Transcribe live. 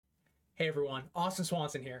Hey everyone, Austin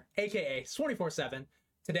Swanson here, aka 24/7.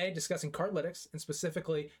 Today discussing Cardlytics and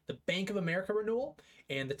specifically the Bank of America renewal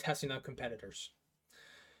and the testing of competitors.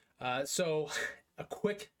 So, a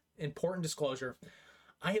quick important disclosure.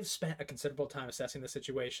 I have spent a considerable time assessing the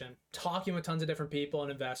situation, talking with tons of different people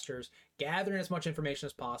and investors, gathering as much information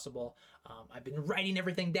as possible. I've been writing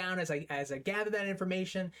everything down as I gather that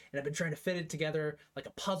information, and I've been trying to fit it together like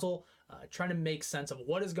a puzzle, trying to make sense of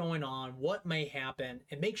what is going on, what may happen,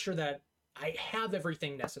 and make sure that I have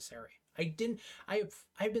everything necessary. I've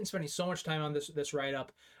been spending so much time on this write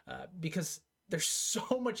up because there's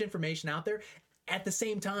so much information out there. At the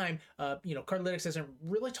same time, Cardlytics isn't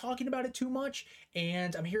really talking about it too much,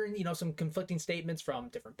 and I'm hearing, some conflicting statements from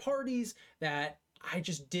different parties that I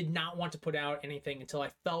just did not want to put out anything until I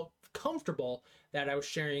felt comfortable that I was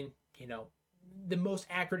sharing, the most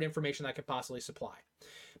accurate information I could possibly supply.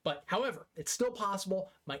 But however, it's still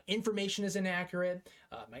possible my information is inaccurate,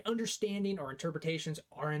 my understanding or interpretations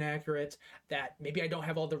are inaccurate, that maybe I don't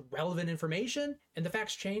have all the relevant information and the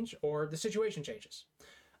facts change or the situation changes.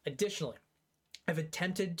 Additionally, I've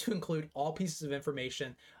attempted to include all pieces of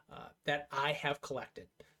information that I have collected.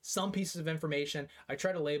 Some pieces of information I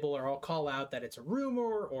try to label or I'll call out that it's a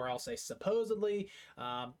rumor or I'll say supposedly,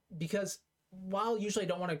 because while usually I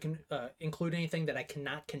don't want to include anything that I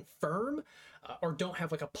cannot confirm or don't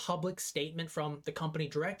have like a public statement from the company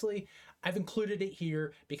directly, I've included it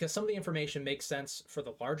here because some of the information makes sense for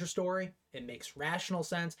the larger story. It makes rational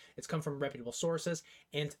sense. It's come from reputable sources.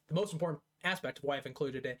 And the most important aspect of why I've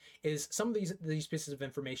included it is some of these pieces of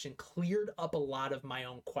information cleared up a lot of my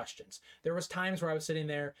own questions. There was times where I was sitting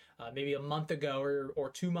there maybe a month ago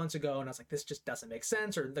or 2 months ago, and I was like, this just doesn't make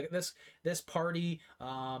sense, or this party,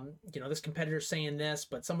 this competitor's saying this,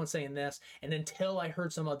 but someone's saying this. And until I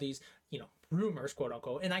heard some of these, rumors, quote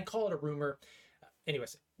unquote, and I call it a rumor.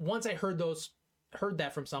 Anyways, once I heard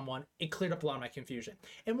that from someone, it cleared up a lot of my confusion.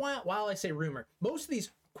 And while I say rumor, most of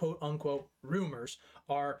these quote unquote rumors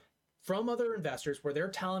are from other investors where they're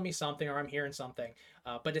telling me something or I'm hearing something,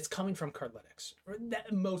 but it's coming from Cardlytics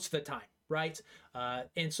most of the time, right?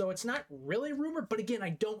 And so it's not really a rumor, but again, I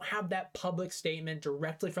don't have that public statement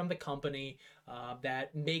directly from the company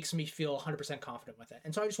that makes me feel 100% confident with it.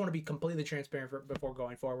 And so I just want to be completely transparent before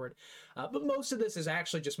going forward. But most of this is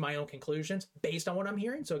actually just my own conclusions based on what I'm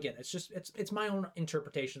hearing. So again, it's my own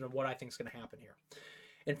interpretation of what I think is going to happen here.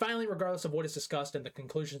 And finally, regardless of what is discussed and the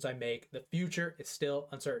conclusions I make, the future is still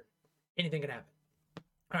uncertain. Anything can happen.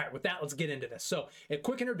 All right, with that, let's get into this. So, a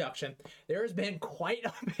quick introduction. There has been quite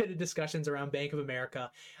a bit of discussions around Bank of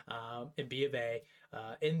America and BofA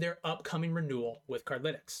in their upcoming renewal with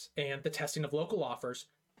Cardlytics and the testing of local offers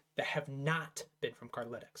that have not been from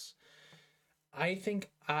Cardlytics. I think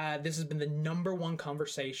this has been the number one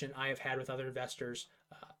conversation I have had with other investors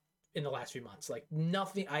in the last few months. Like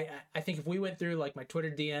nothing, I think if we went through like my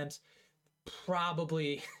Twitter DMs,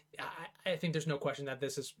 probably, I think there's no question that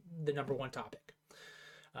this is the number one topic.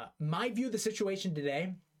 My view of the situation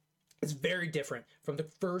today is very different from the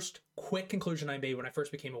first quick conclusion I made when I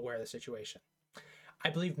first became aware of the situation. I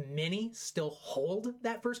believe many still hold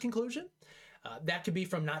that first conclusion. That could be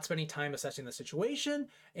from not spending time assessing the situation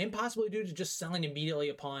and possibly due to just selling immediately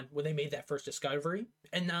upon when they made that first discovery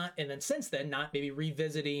and then since then, not maybe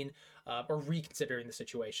revisiting or reconsidering the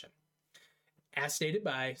situation. As stated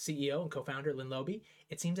by CEO and co-founder Lynn Loby,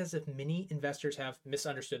 it seems as if many investors have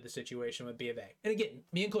misunderstood the situation with BofA. And again,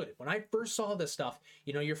 me included, when I first saw this stuff,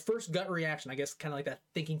 your first gut reaction, I guess kind of like that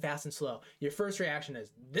thinking fast and slow, your first reaction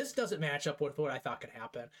is, this doesn't match up with what I thought could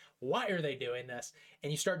happen. Why are they doing this?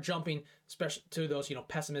 And you start jumping to those,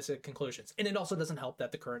 pessimistic conclusions. And it also doesn't help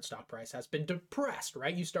that the current stock price has been depressed,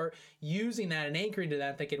 right? You start using that and anchoring to that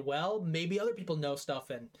and thinking, well, maybe other people know stuff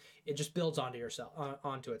and it just builds onto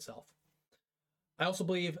itself. I also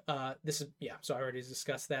believe so I already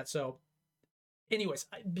discussed that. So anyways,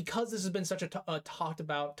 because this has been such a talked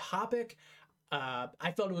about topic,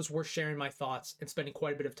 I felt it was worth sharing my thoughts and spending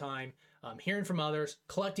quite a bit of time hearing from others,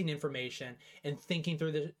 collecting information, and thinking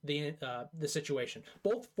through the situation,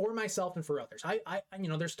 both for myself and for others. I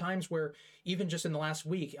there's times where even just in the last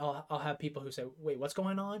week, I'll have people who say, "Wait, what's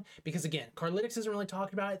going on?" Because again, Cardlytics isn't really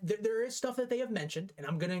talking about it. There is stuff that they have mentioned, and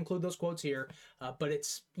I'm going to include those quotes here, but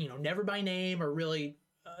it's never by name or really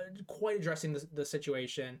quite addressing the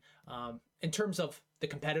situation. In terms of the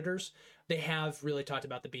competitors, they have really talked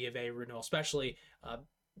about the BofA renewal, especially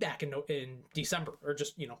back in December or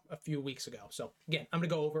just, a few weeks ago. So again, I'm going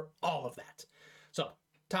to go over all of that. So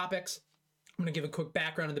topics, I'm going to give a quick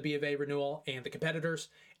background on the BofA renewal and the competitors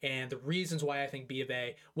and the reasons why I think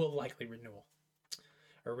BofA will likely renew.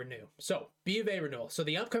 or Renew. So BofA renewal. So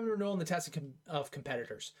the upcoming renewal and the testing of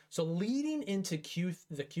competitors. So leading into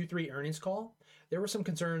the Q3 earnings call, there were some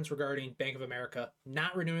concerns regarding Bank of America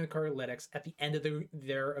not renewing the Cardlytics at the end of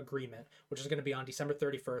their agreement, which is going to be on December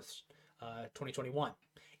 31st, 2021.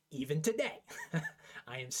 Even today,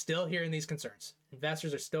 I am still hearing these concerns.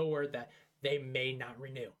 Investors are still worried that they may not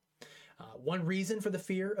renew. One reason for the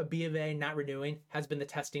fear of BofA not renewing has been the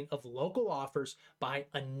testing of local offers by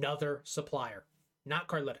another supplier, not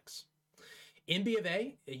Cardlytics. In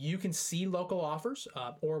BofA, you can see local offers,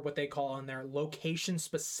 or what they call on their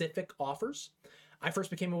location-specific offers. I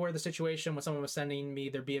first became aware of the situation when someone was sending me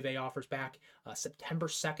their BofA offers back September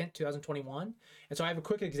 2nd, 2021. And so I have a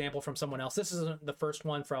quick example from someone else. This isn't the first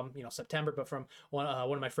one from September, but from one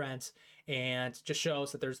of my friends, and just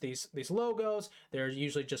shows that there's these logos. There's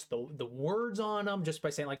usually just the words on them, just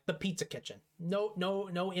by saying like the pizza kitchen.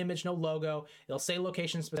 No image, no logo. It'll say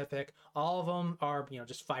location specific. All of them are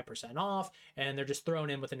just 5% off, and they're just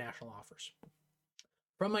thrown in with the national offers.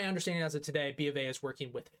 From my understanding as of today, BofA is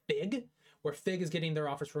working with FIG, where FIG is getting their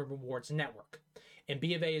offers from Rewards Network. And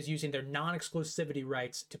BofA is using their non-exclusivity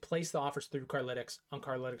rights to place the offers through Cardlytics on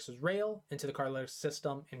Cardlytics' rail into the Cardlytics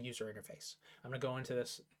system and user interface. I'm going to go into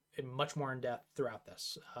this in much more in depth throughout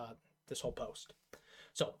this whole post.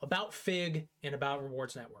 So about FIG and about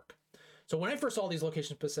Rewards Network. So when I first saw these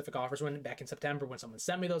location-specific offers, back in September, when someone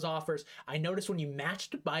sent me those offers, I noticed when you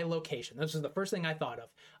matched by location, this is the first thing I thought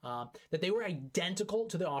of, that they were identical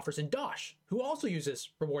to the offers in Dosh, who also uses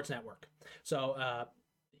Rewards Network. So,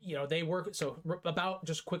 they work, so about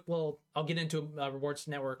just a quick little, I'll get into Rewards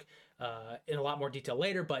Network in a lot more detail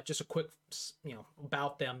later, but just a quick,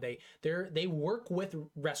 about them. They work with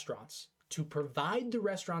restaurants to provide the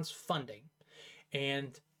restaurants funding,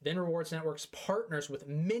 and then Rewards Networks partners with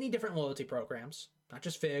many different loyalty programs, not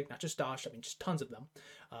just FIG, not just Dosh, just tons of them,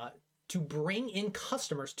 to bring in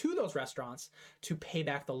customers to those restaurants to pay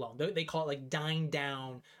back the loan. They call it like dine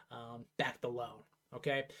down, back the loan,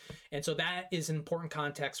 okay? And so that is an important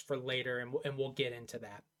context for later, and we'll get into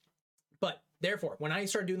that. But therefore, when I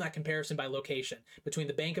started doing that comparison by location between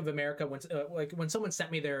the Bank of America, when someone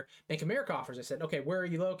sent me their Bank of America offers, I said, okay, where are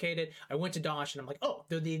you located? I went to Dosh, and I'm like, oh,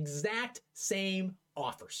 they're the exact same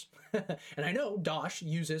offers. And I know Dosh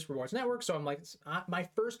uses Rewards Network, so I'm like, my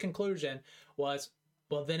first conclusion was,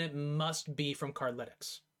 well, then it must be from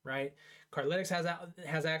Cardlytics, right? Cardlytics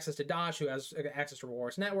has access to Dosh, who has access to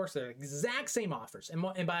Rewards Networks. They're exact same offers. And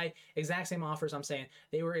by exact same offers, I'm saying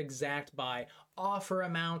they were exact by offer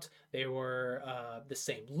amount. They were the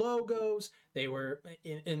same logos. They were,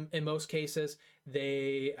 in most cases,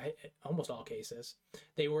 almost all cases,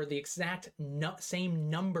 they were the exact same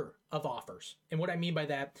number of offers. And what I mean by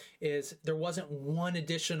that is there wasn't one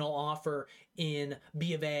additional offer in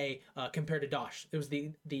BofA compared to Dosh. It was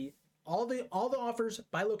all the offers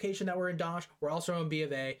by location that were in Dosh were also in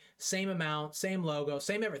BofA, same amount, same logo,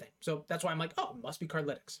 same everything. So that's why I'm like, oh, it must be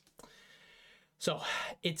Cardlytics. So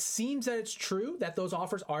it seems that it's true that those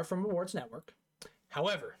offers are from Rewards Network.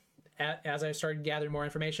 However, as I started gathering more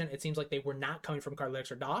information, it seems like they were not coming from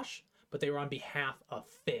Cardlytics or Dosh, but they were on behalf of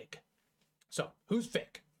FIG. So who's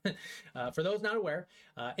FIG? For those not aware,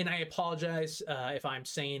 and I apologize if I'm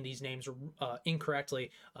saying these names incorrectly,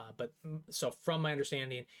 but so from my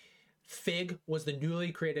understanding, FIG was the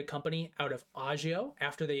newly created company out of Agio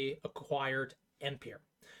after they acquired Empire.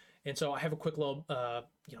 And so I have a quick little,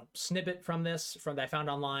 snippet from this that I found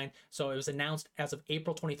online. So it was announced as of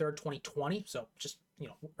April 23rd, 2020. So just,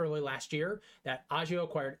 early last year, that Agio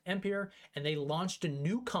acquired Empire, and they launched a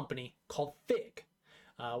new company called FIG,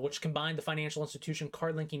 which combined the financial institution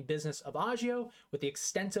card linking business of Agio with the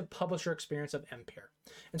extensive publisher experience of Empire.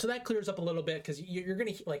 And so that clears up a little bit, because you're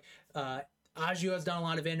going to Agio has done a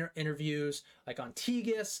lot of interviews like on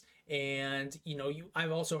Tegas, and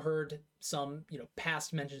I've also heard some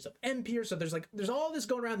past mentions of Empire. So there's all this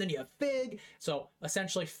going around. Then you have FIG. So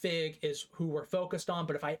essentially FIG is who we're focused on.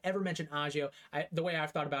 But if I ever mention Agio, the way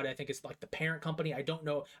I've thought about it, I think it's like the parent company. I don't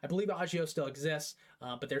know. I believe Agio still exists,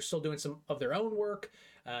 but they're still doing some of their own work.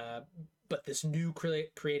 But this new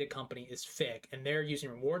created company is FIG, and they're using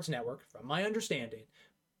Rewards Network, from my understanding,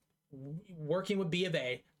 working with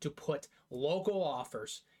BofA to put local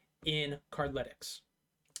offers in Cardlytics.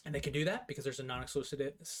 And they can do that because there's a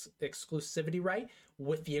non-exclusivity right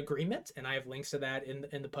with the agreement, and I have links to that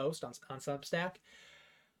in the post on Substack.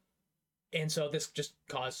 And so this just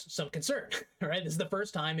caused some concern, right? This is the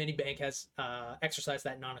first time any bank has exercised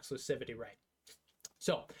that non-exclusivity right.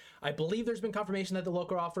 So I believe there's been confirmation that the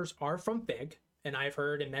local offers are from FIG, and I've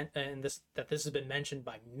heard that this has been mentioned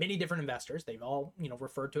by many different investors. They've all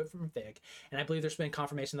referred to it from FIG, and I believe there's been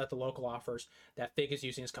confirmation that the local offers that FIG is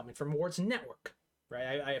using is coming from Rewards Network.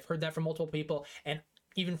 right? I have heard that from multiple people, and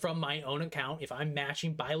even from my own account, if I'm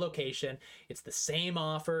matching by location, it's the same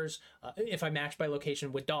offers. If I match by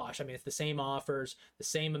location with Dosh, I mean, it's the same offers, the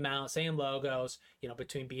same amount, same logos,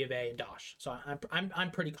 between B of A and Dosh. So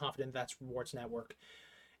I'm pretty confident that's Rewards Network.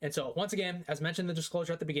 And so once again, as mentioned in the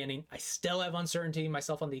disclosure at the beginning, I still have uncertainty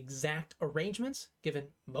myself on the exact arrangements, given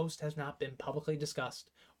most has not been publicly discussed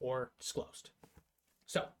or disclosed.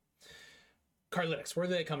 So Cardlytics, where are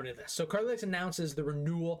they coming to this? So Cardlytics announces the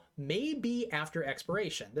renewal may be after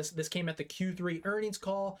expiration. This came at the Q3 earnings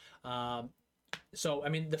call. So, I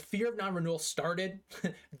mean, the fear of non-renewal started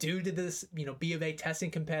due to this, B of A testing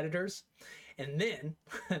competitors. And then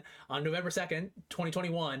on November 2nd,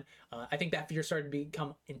 2021, I think that fear started to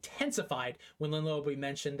become intensified when Lynn Lowy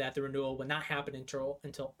mentioned that the renewal would not happen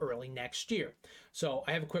until early next year. So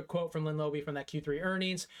I have a quick quote from Lynn Lowy from that Q3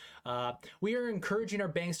 earnings. We are encouraging our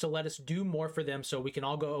banks to let us do more for them so we can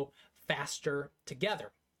all go faster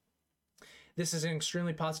together. This is an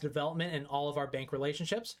extremely positive development in all of our bank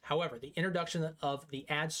relationships. However, the introduction of the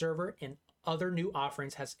ad server and other new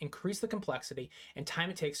offerings has increased the complexity and time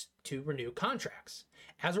it takes to renew contracts.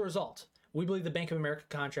 As a result, we believe the Bank of America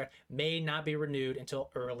contract may not be renewed until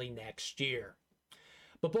early next year.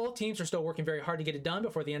 But both teams are still working very hard to get it done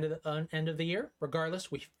before the end of the year.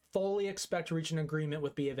 Regardless, we fully expect to reach an agreement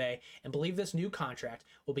with B of A and believe this new contract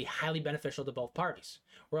will be highly beneficial to both parties.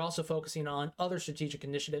 We're also focusing on other strategic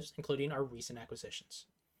initiatives, including our recent acquisitions.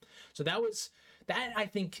 So that I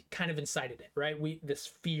think kind of incited it, right? This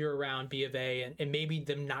fear around B of A and maybe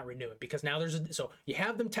them not renewing, because now so you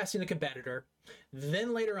have them testing a competitor.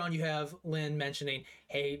 Then later on you have Lynn mentioning,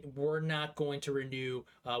 hey, we're not going to renew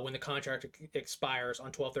when the contract expires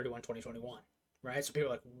on 12/31/2021. Right? So people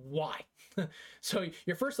are like, why? So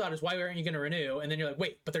your first thought is, why aren't you going to renew? And then you're like,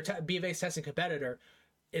 wait, but they're B of A's testing competitor.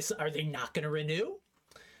 Are they not going to renew?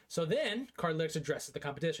 So then Cardlytics addresses the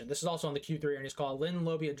competition. This is also on the Q3 earnings call. Lynn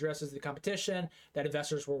Lowy addresses the competition that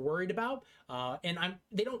investors were worried about. And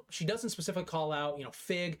she doesn't specifically call out,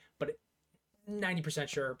 FIG, but 90%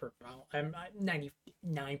 sure, I'm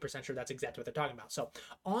 99% sure that's exactly what they're talking about. So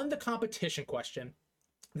on the competition question,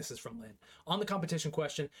 this is from Lynn. On the competition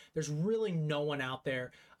question, there's really no one out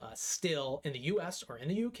there still in the US or in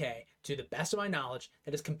the UK, to the best of my knowledge,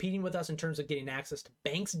 that is competing with us in terms of getting access to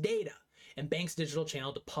banks' data and banks' digital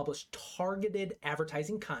channel to publish targeted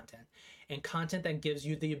advertising content and content that gives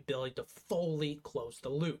you the ability to fully close the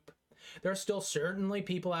loop. There are still certainly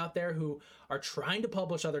people out there who are trying to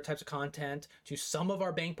publish other types of content to some of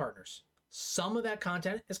our bank partners. Some of that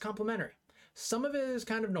content is complementary. Some of it is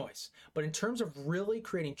kind of noise. But in terms of really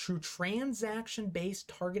creating true transaction-based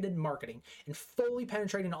targeted marketing and fully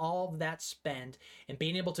penetrating all of that spend and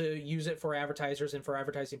being able to use it for advertisers and for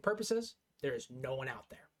advertising purposes, there is no one out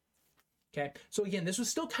there. Okay, so again, this was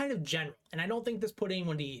still kind of general, and I don't think this put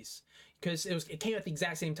anyone to ease, because it came at the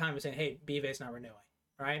exact same time as saying, hey, B of A is not renewing,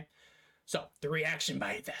 all right? So the reaction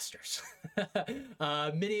by investors.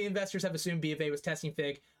 Many investors have assumed B of A was testing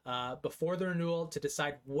FIG before the renewal to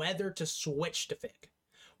decide whether to switch to FIG.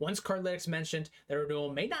 Once Cardlytics mentioned that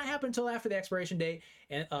renewal may not happen until after the expiration date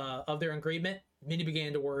of their agreement, many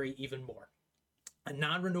began to worry even more. A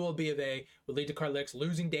non-renewal B of A would lead to Cardlytics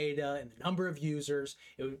losing data and the number of users.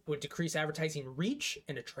 It would decrease advertising reach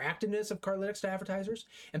and attractiveness of Cardlytics to advertisers,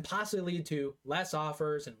 and possibly lead to less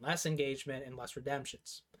offers and less engagement and less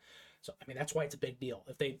redemptions. So, I mean, that's why it's a big deal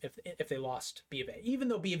if they lost B of A. Even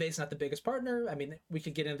though B of A is not the biggest partner, I mean, we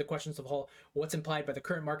could get into the questions of what's implied by the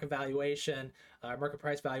current market valuation, market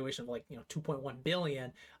price valuation of $2.1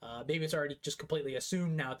 billion. Maybe it's already just completely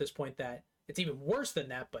assumed now at this point that it's even worse than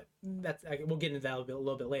that, but we'll get into that a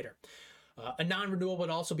little bit later. A non-renewal would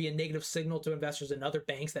also be a negative signal to investors in other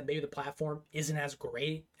banks that maybe the platform isn't as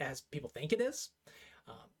great as people think it is.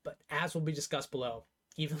 But as will be discussed below,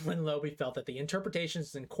 even Lynn Lowy felt that the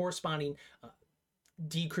interpretations and corresponding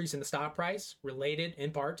decrease in the stock price related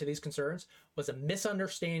in part to these concerns was a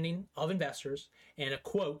misunderstanding of investors and a,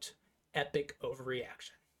 quote, epic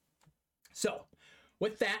overreaction. So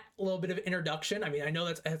with that little bit of introduction, I mean, I know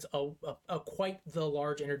that's a quite the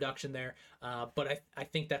large introduction there, but I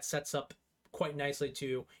think that sets up quite nicely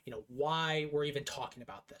to why we're even talking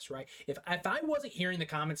about this, right? If I wasn't hearing the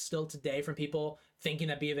comments still today from people thinking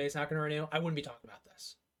that B of A is not going to renew, I wouldn't be talking about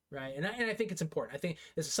this, right? And I think it's important. I think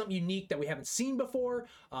this is something unique that we haven't seen before.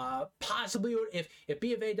 Possibly if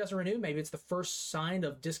B of A doesn't renew, maybe it's the first sign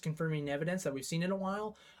of disconfirming evidence that we've seen in a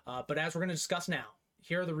while. But as we're going to discuss now,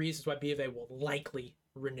 here are the reasons why B of A will likely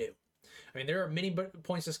renew. I mean, there are many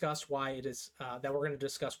points discussed why it is that we're going to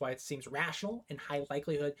discuss why it seems rational and high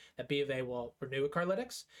likelihood that B of A will renew with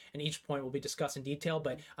Cardlytics, and each point will be discussed in detail.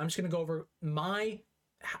 But I'm just going to go over my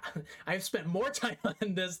I've spent more time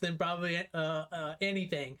on this than probably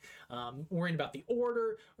anything, worrying about the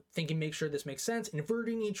order, thinking make sure this makes sense,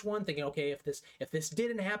 inverting each one, thinking okay, if this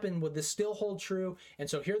didn't happen, would this still hold true? And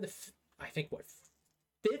so here are the I think what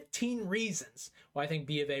 15 reasons why I think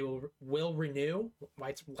B of A will renew, why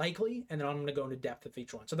it's likely, and then I'm going to go into depth of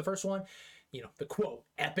each one. So the first one, the quote,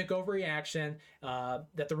 epic overreaction,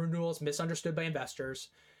 that the renewal is misunderstood by investors,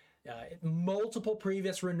 multiple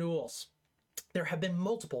previous renewals. There have been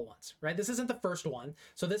multiple ones, right? This isn't the first one.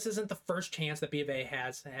 So this isn't the first chance that B of A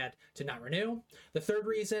has had to not renew. The third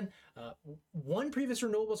reason, one previous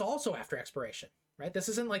renewal was also after expiration, right? This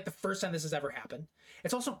isn't like the first time this has ever happened.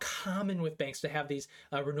 It's also common with banks to have these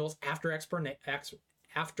renewals after expiration.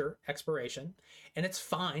 And it's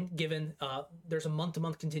fine given there's a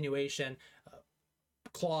month-to-month continuation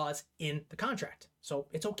clause in the contract. So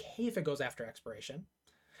it's okay if it goes after expiration.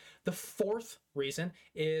 The fourth reason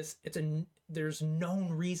is there's known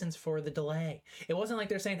reasons for the delay. It wasn't like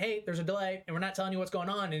they're saying, hey, there's a delay and we're not telling you what's going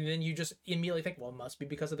on. And then you just immediately think, well, it must be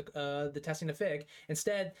because of the testing of FIG.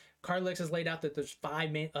 Instead, Cardlytics has laid out that there's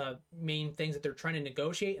 5 main things that they're trying to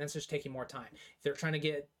negotiate, and it's just taking more time. They're trying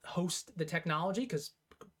to host the technology, because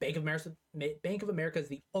Bank of America is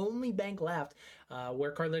the only bank left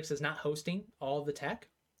where Cardlytics is not hosting all of the tech.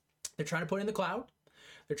 They're trying to put it in the cloud.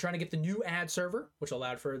 They're trying to get the new ad server, which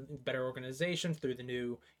allowed for better organization through the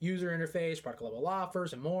new user interface, product level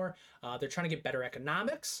offers, and more. They're trying to get better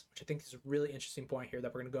economics, which I think is a really interesting point here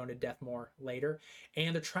that we're going to go into depth more later.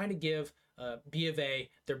 And they're trying to give B of A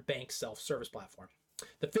their bank self-service platform.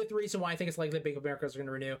 The fifth reason why I think it's likely that Bank of America is going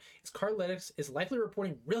to renew is Cardlytics is likely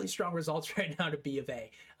reporting really strong results right now to B of A.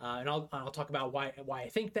 And I'll talk about why I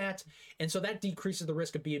think that. And so that decreases the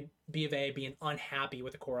risk of B of A being unhappy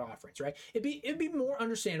with the core offerings, right? It'd be more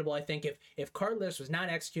understandable, I think, if Cardlytics was not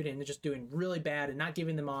executing and just doing really bad and not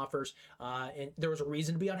giving them offers, and there was a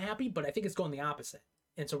reason to be unhappy, but I think it's going the opposite.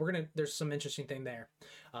 And so there's some interesting thing there.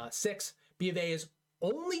 6, B of A is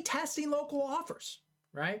only testing local offers,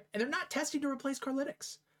 right? And they're not testing to replace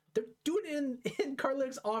Cardlytics. They're doing it in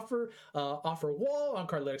Cardlytics offer wall on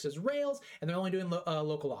Cardlytics' rails, and they're only doing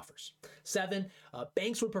local offers. 7,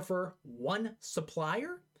 banks would prefer one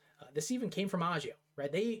supplier. This even came from Agio,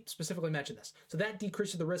 right? They specifically mentioned this. So that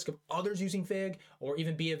decreases the risk of others using FIG or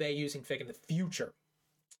even B of A using FIG in the future.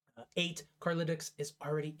 8, Cardlytics is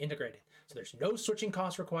already integrated. So there's no switching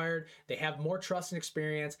costs required. They have more trust and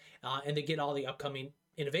experience, and they get all the upcoming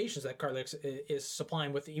innovations that Cardlytics is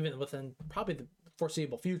supplying even within probably the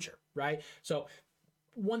foreseeable future, right? So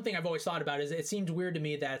one thing I've always thought about is it seems weird to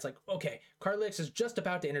me that it's like, okay, Cardlytics is just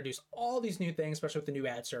about to introduce all these new things, especially with the new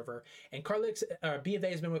ad server, and B of A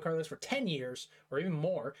has been with Cardlytics for 10 years or even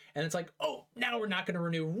more, and it's like, oh, now we're not going to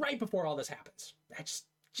renew right before all this happens. That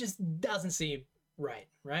just doesn't seem right?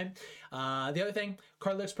 The other thing,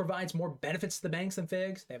 Cardlytics provides more benefits to the banks than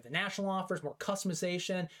FIGs. They have the national offers, more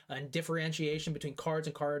customization and differentiation between cards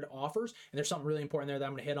and card offers. And there's something really important there that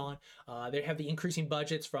I'm going to hit on. They have the increasing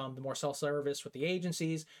budgets from the more self-service with the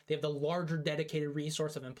agencies. They have the larger dedicated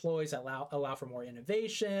resource of employees that allow for more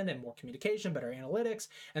innovation and more communication, better analytics,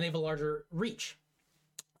 and they have a larger reach.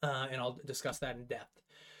 And I'll discuss that in depth.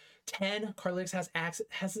 10, Cardlytics has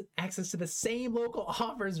access to the same local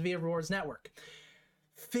offers via Rewards Network.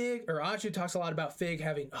 FIG, or Agio talks a lot about FIG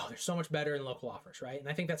having, they're so much better in local offers, right? And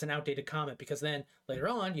I think that's an outdated comment, because then later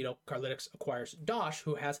on, Cardlytics acquires Dosh,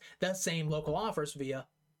 who has the same local offers via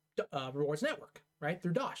Rewards Network, right?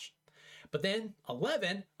 Through Dosh. But then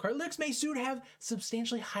 11, Cardlytics may soon have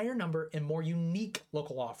substantially higher number and more unique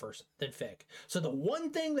local offers than FIG. So the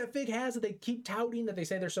one thing that FIG has that they keep touting that they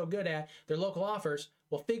say they're so good at, their local offers,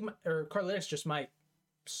 well, FIG or Cardlytics just might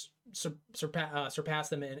surpass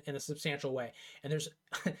them in a substantial way. And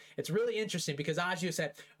it's really interesting because Agio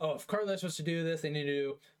said, if Cardlytics was to do this, they need to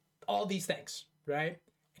do all these things, right?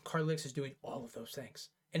 And Cardlytics is doing all of those things.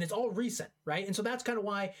 And it's all recent, right? And so that's kind of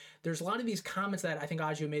why there's a lot of these comments that I think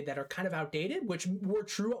Agio made that are kind of outdated, which were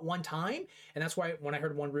true at one time. And that's why when I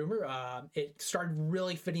heard one rumor, it started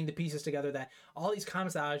really fitting the pieces together that all these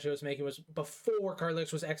comments that Agio was making was before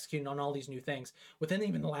Cardlytics was executing on all these new things within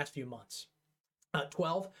even the last few months.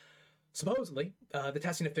 12, supposedly, the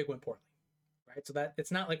testing of FIG went poorly. Right? So that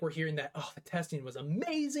it's not like we're hearing that, the testing was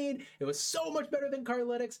amazing. It was so much better than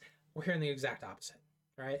Cardlytics. We're hearing the exact opposite.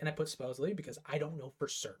 Right? And I put supposedly because I don't know for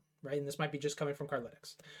certain, right? And this might be just coming from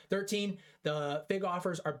Cardlytics. 13, the FIG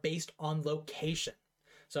offers are based on location.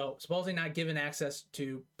 So supposedly not given access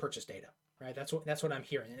to purchase data, right? That's what I'm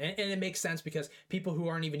hearing. And it makes sense because people who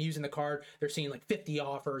aren't even using the card, they're seeing like 50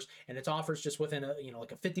 offers, and it's offers just within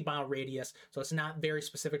like a 50-mile radius. So it's not very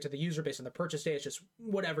specific to the user based on the purchase data. It's just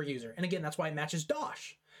whatever user. And again, that's why it matches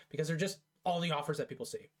Dosh, because they're just all the offers that people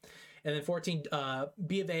see. And then 14,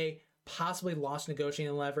 BofA possibly lost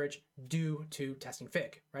negotiating leverage due to testing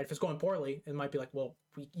FIG, right? If it's going poorly, it might be like, well,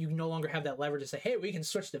 you no longer have that leverage to say, hey, we can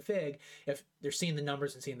switch to FIG if they're seeing the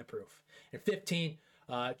numbers and seeing the proof. And 15,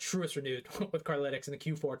 Truist renewed with Cardlytics in the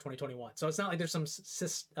Q4 2021. So it's not like there's some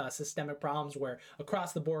systemic problems where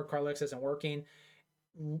across the board Cardlytics isn't working.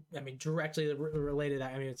 I mean, directly related to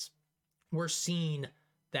that, I mean, we're seeing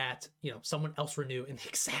that, you know, someone else renew in the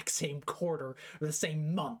exact same quarter or the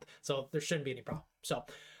same month. So there shouldn't be any problem. So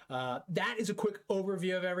that is a quick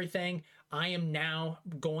overview of everything. I am now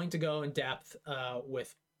going to go in depth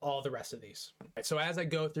with all the rest of these. Right, so as I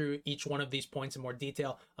go through each one of these points in more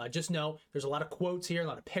detail, just know there's a lot of quotes here, a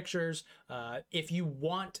lot of pictures. If you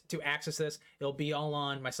want to access this, it'll be all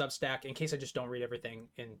on my Substack in case I just don't read everything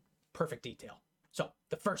in perfect detail. So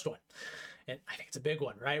the first one, and I think it's a big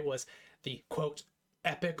one, right, was the quote,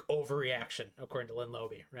 epic overreaction, according to Lynn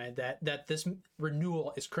Loby, right? That this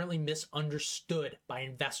renewal is currently misunderstood by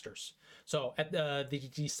investors. So at the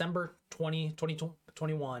December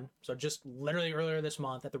 2021, so just literally earlier this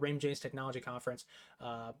month at the Raymond James Technology Conference,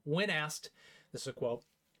 when asked, this is a quote,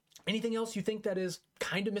 anything else you think that is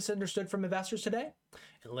kind of misunderstood from investors today?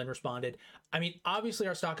 And Lynn responded, I mean, obviously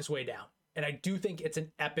our stock is way down. And I do think it's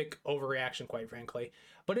an epic overreaction, quite frankly,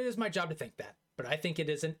 but it is my job to think that. But I think it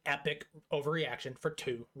is an epic overreaction for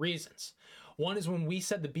two reasons. One is when we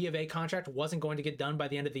said the BofA contract wasn't going to get done by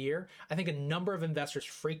the end of the year, I think a number of investors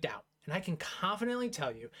freaked out. And I can confidently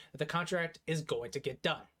tell you that the contract is going to get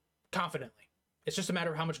done. Confidently. It's just a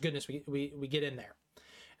matter of how much goodness we get in there.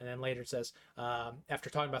 And then later it says, after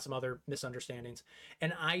talking about some other misunderstandings,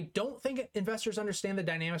 and I don't think investors understand the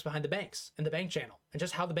dynamics behind the banks and the bank channel and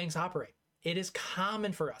just how the banks operate. It is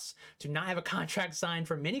common for us to not have a contract signed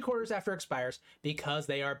for many quarters after it expires because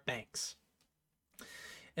they are banks.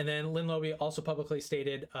 And then Lynn Loby also publicly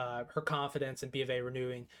stated her confidence in BofA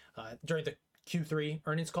renewing during the Q3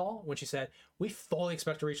 earnings call when she said, we fully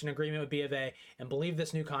expect to reach an agreement with BofA and believe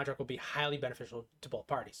this new contract will be highly beneficial to both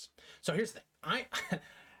parties. So here's the thing.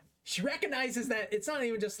 She recognizes that it's not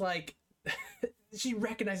even just like, she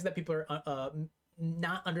recognizes that people are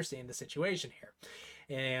not understanding the situation here.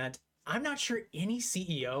 And I'm not sure any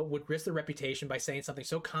CEO would risk their reputation by saying something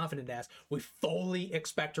so confident as, we fully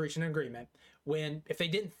expect to reach an agreement, when if they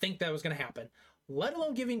didn't think that was going to happen, let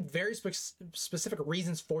alone giving very specific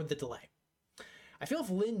reasons for the delay. I feel if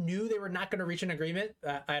Lynn knew they were not going to reach an agreement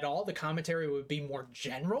at all, the commentary would be more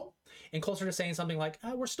general and closer to saying something like,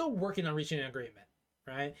 we're still working on reaching an agreement,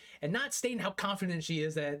 right? And not stating how confident she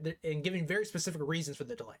is that and giving very specific reasons for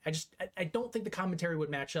the delay. I don't think the commentary would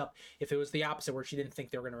match up if it was the opposite, where she didn't think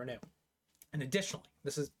they were going to renew. And additionally,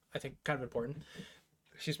 this is, I think, kind of important,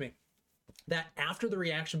 that after the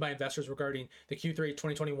reaction by investors regarding the Q3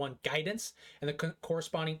 2021 guidance and the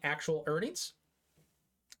corresponding actual earnings,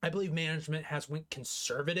 I believe management has went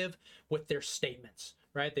conservative with their statements,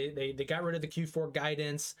 right? They got rid of the Q4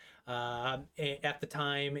 guidance at the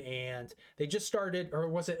time, and they just started, or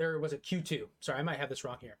was it Q2? Sorry, I might have this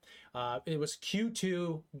wrong here. It was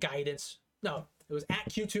Q2 guidance. No, it was at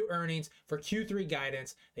Q2 earnings for Q3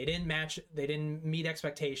 guidance. They didn't meet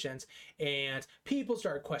expectations, and people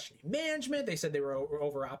started questioning management. They said they were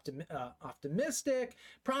over optimistic,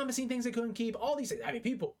 promising things they couldn't keep, all these things. I mean,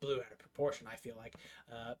 people blew out of proportion, I feel like.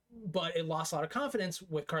 But it lost a lot of confidence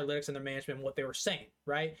with Cardlytics and their management and what they were saying,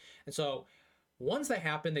 right? And so once that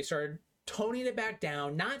happened, they started toning it back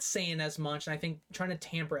down, not saying as much, and I think trying to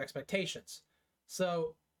tamper expectations.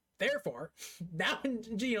 So therefore, now,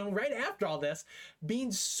 right after all this,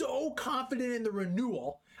 being so confident in the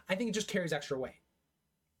renewal, I think it just carries extra weight,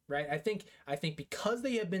 right? I think because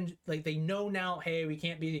they have been, like, they know now, hey, we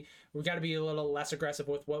got to be a little less aggressive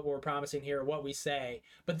with what we're promising here, what we say,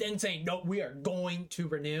 but then saying, no, we are going to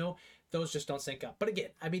renew, those just don't sync up. But again,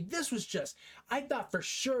 I mean, this was just, I thought for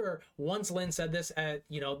sure once Lynn said this at,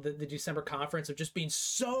 the December conference, of just being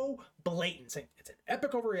so blatant, saying it's an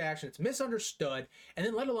epic overreaction, it's misunderstood, and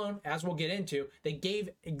then let alone, as we'll get into, they gave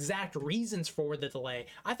exact reasons for the delay.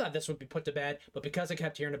 I thought this would be put to bed, but because I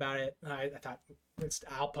kept hearing about it, I thought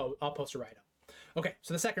I'll post a write-up. Okay,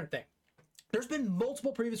 so the second thing. There's been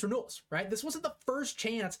multiple previous renewals, right? This wasn't the first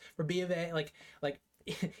chance for BofA, like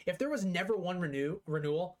if there was never one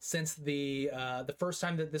renewal since the first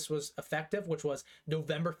time that this was effective, which was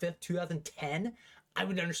November 5th, 2010, I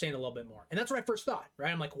would understand a little bit more. And that's what I first thought,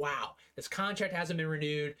 right? I'm like, wow, this contract hasn't been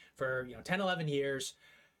renewed for 10, 11 years.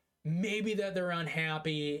 Maybe that they're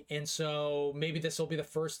unhappy, and so maybe this will be the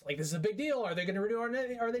first, like, this is a big deal. Are they going to renew or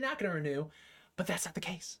are they not going to renew? But that's not the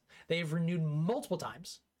case. They've renewed multiple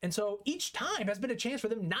times. And so each time has been a chance for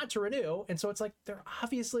them not to renew. And so it's like, they're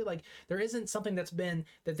obviously like, there isn't something that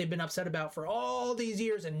they've been upset about for all these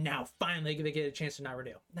years. And now finally they get a chance to not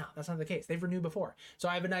renew. No, that's not the case. They've renewed before. So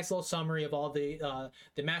I have a nice little summary of all the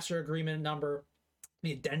master agreement number,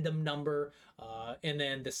 the addendum number, and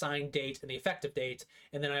then the signed date and the effective date.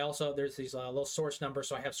 And then I also, there's these little source numbers.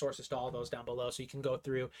 So I have sources to all those down below. So you can go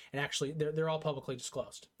through and actually, they're all publicly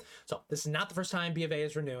disclosed. So this is not the first time BofA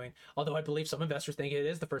is renewing, although I believe some investors think it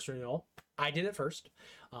is the first renewal. I did it first.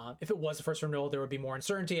 If it was the first renewal, there would be more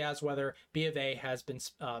uncertainty as whether BofA has been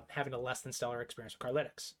having a less than stellar experience with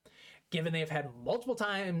Cardlytics. Given they have had they've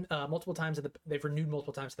renewed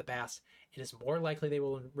multiple times in the past, it is more likely they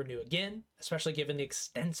will renew again, especially given the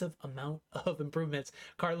extensive amount of improvements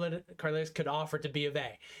Cardlytics could offer to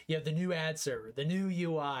BofA. You have the new ad server, the new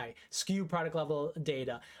UI, SKU product level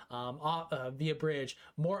data, via Bridge,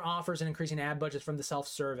 more offers and increasing ad budgets from the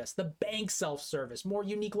self-service, the bank self-service, more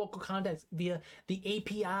unique local content via the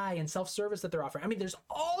API and self-service that they're offering. I mean, there's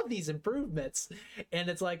all of these improvements, and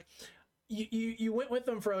it's like, you went with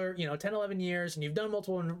them for 10, 11 years, and you've done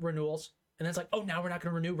multiple renewals, and then it's like, oh, now we're not going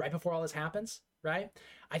to renew right before all this happens, right?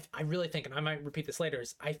 I really think, and I might repeat this later,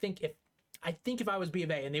 is I think if I was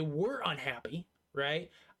BofA and they were unhappy, right,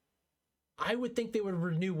 I would think they would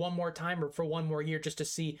renew one more time or for one more year just to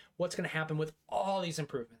see what's going to happen with all these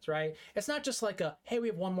improvements, right? It's not just like hey, we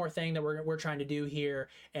have one more thing that we're trying to do here,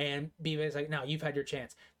 and BofA is like, no, you've had your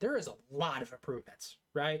chance. There is a lot of improvements,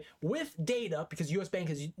 right? With data, because US Bank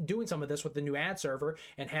is doing some of this with the new ad server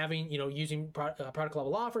and having, using product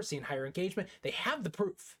level offers, seeing higher engagement. They have the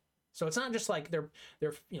proof. So it's not just like they're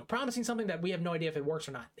promising something that we have no idea if it works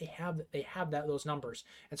or not. They have those numbers.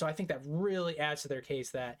 And so I think that really adds to their case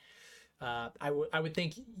that I would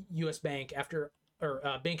think US Bank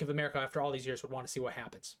Bank of America after all these years would want to see what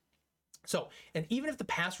happens. So, and even if the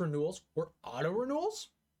past renewals were auto renewals,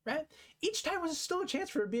 right, each time was still a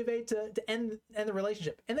chance for BofA to end the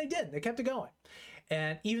relationship, and they did. They kept it going.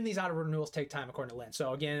 And even these auto renewals take time, according to Lynn.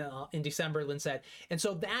 So again, in December, Lynn said, and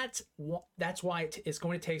so that's why it's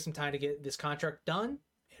going to take some time to get this contract done.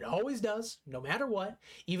 It always does, no matter what.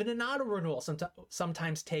 Even an auto renewal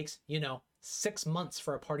sometimes takes 6 months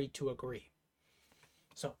for a party to agree.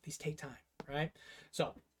 So these take time, right?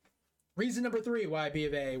 So reason number 3 why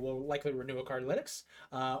BofA will likely renew a Cardlytics.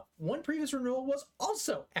 One previous renewal was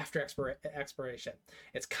also after expiration.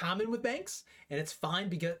 It's common with banks, and it's fine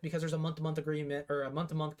because there's a month-to-month agreement or a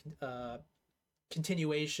month-to-month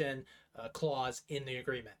continuation clause in the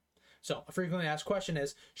agreement. So a frequently asked question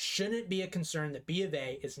is, shouldn't it be a concern that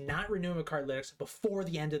BofA is not renewing a Cardlytics before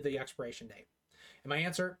the end of the expiration date? And my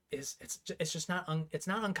answer is it's just not it's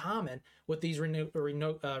not uncommon with these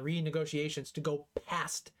renegotiations to go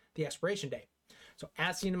past the expiration date. So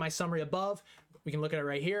as seen in my summary above, we can look at it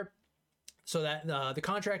right here. So that the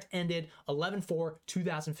contract ended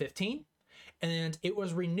 11/4/2015, and it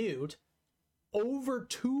was renewed over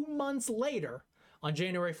 2 months later on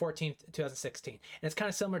January 14th, 2016. And it's kind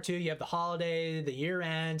of similar to, you have the holiday, the year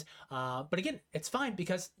end, but again, it's fine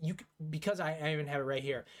because I even have it right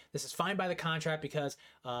here. This is fine by the contract because,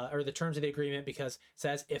 or the terms of the agreement, because it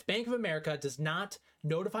says, if Bank of America does not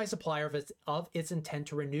notify supplier of its intent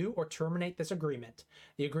to renew or terminate this agreement,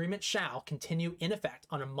 the agreement shall continue in effect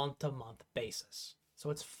on a month-to-month basis. So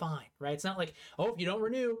it's fine, right? It's not like, oh, if you don't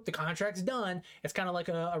renew, the contract's done. It's kind of like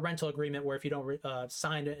a rental agreement where if you don't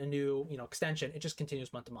sign a new extension, it just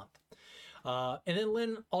continues month to month. And then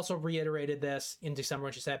Lynn also reiterated this in December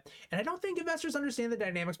when she said, and I don't think investors understand the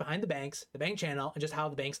dynamics behind the banks, the bank channel, and just how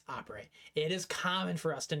the banks operate. It is common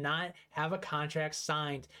for us to not have a contract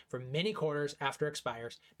signed for many quarters after it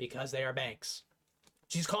expires because they are banks.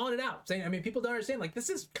 She's calling it out, saying, people don't understand, this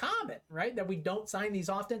is common, right? That we don't sign these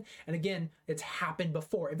often. And again, it's happened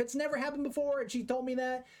before. If it's never happened before and she told me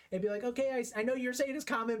that, it'd be like, okay, I know you're saying it's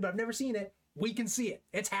common, but I've never seen it. We can see it.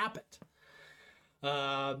 It's happened.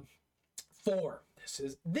 4.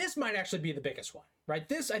 This might actually be the biggest one, right?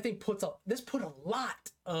 This, I think, put a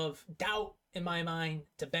lot of doubt in my mind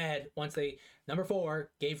to bed once they, number 4,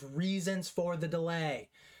 gave reasons for the delay.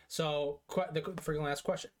 So the frequently asked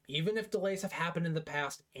question, even if delays have happened in the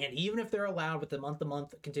past, and even if they're allowed with the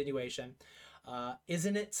month-to-month continuation,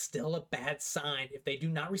 isn't it still a bad sign if they do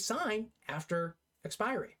not resign after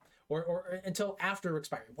expiry or until after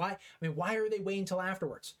expiry? Why are they waiting until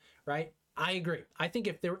afterwards, right? I agree. I think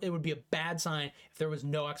it would be a bad sign if there was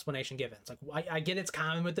no explanation given. It's like, I get it's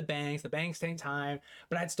common with the banks take time,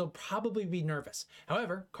 but I'd still probably be nervous.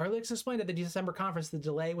 However, Cardlytics explained at the December conference the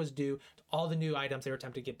delay was due to all the new items they were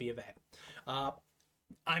attempting to get BofA.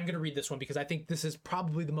 I'm going to read this one because I think this is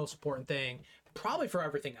probably the most important thing, probably for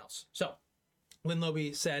everything else. So Lynn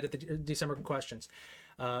Loby said at the December questions,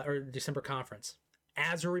 or December conference.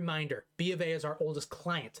 As a reminder, BofA is our oldest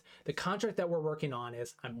client. The contract that we're working on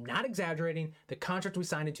is, I'm not exaggerating, the contract we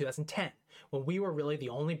signed in 2010 when we were really the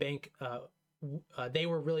only bank, they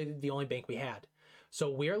were really the only bank we had. So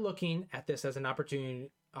we're looking at this as an opportunity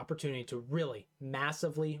to really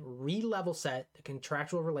massively re-level set the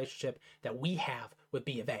contractual relationship that we have with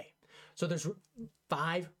BofA. So there's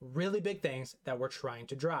 5 really big things that we're trying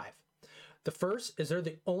to drive. The first is they're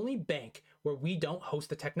the only bank where we don't host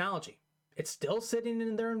the technology. It's still sitting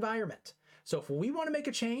in their environment. So if we want to make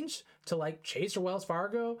a change to like Chase or Wells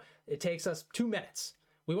Fargo, it takes us 2 minutes.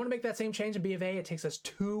 We want to make that same change in BofA, it takes us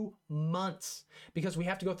 2 months because we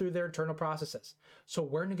have to go through their internal processes. So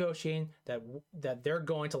we're negotiating that they're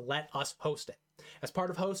going to let us host it. As part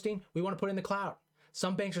of hosting, we want to put it in the cloud.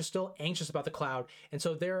 Some banks are still anxious about the cloud, and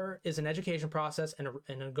so there is an education process and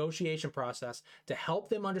a negotiation process to help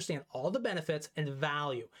them understand all the benefits and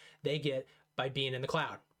value they get by being in the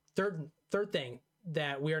cloud. Third thing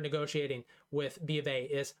that we are negotiating with BofA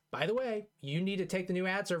is, by the way, you need to take the new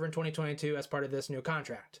ad server in 2022 as part of this new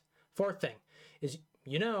contract. Fourth thing is,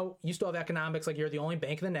 you still have economics like you're the only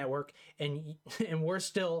bank in the network, and we're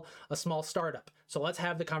still a small startup. So let's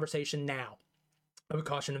have the conversation now. I would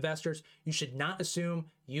caution investors, you should not assume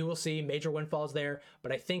you will see major windfalls there,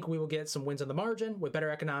 but I think we will get some wins on the margin with better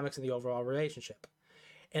economics in the overall relationship.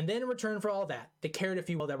 And then in return for all that, the carrot, if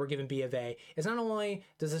you will, that we're giving BofA is not only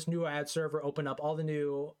does this new ad server open up all the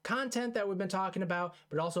new content that we've been talking about,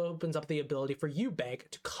 but it also opens up the ability for you, bank,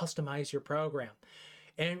 to customize your program.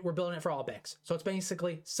 And we're building it for all banks. So it's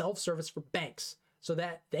basically self-service for banks so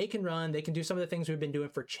that they can do some of the things we've been doing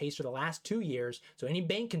for Chase for the last 2 years. So any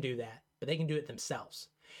bank can do that, but they can do it themselves.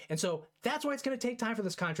 And so that's why it's going to take time for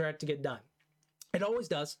this contract to get done. It always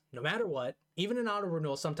does, no matter what. Even an auto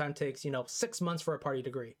renewal sometimes takes, 6 months for a party to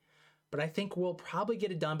agree. But I think we'll probably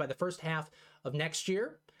get it done by the first half of next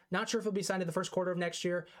year. Not sure if it'll be signed in the first quarter of next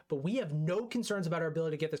year, but we have no concerns about our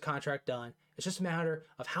ability to get this contract done. It's just a matter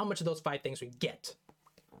of how much of those 5 things we get.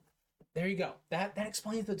 There you go. That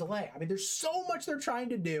explains the delay. I mean, there's so much they're trying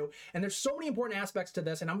to do, and there's so many important aspects to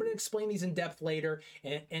this, and I'm going to explain these in depth later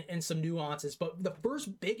and some nuances. But the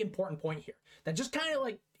first big important point here that just kind of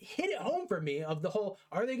like hit it home for me of the whole,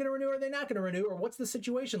 are they going to renew or are they not going to renew, or what's the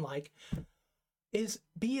situation like, is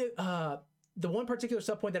the one particular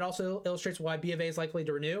subpoint that also illustrates why BofA is likely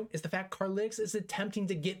to renew is the fact Cardlytics is attempting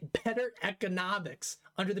to get better economics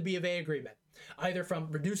under the BofA agreement, either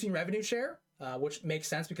from reducing revenue share, which makes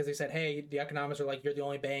sense because they said, hey, the economics are like you're the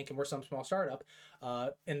only bank and we're some small startup.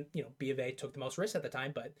 And BofA took the most risk at the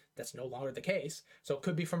time, but that's no longer the case. So it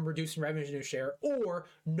could be from reducing revenue share or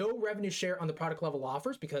no revenue share on the product level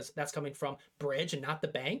offers because that's coming from Bridge and not the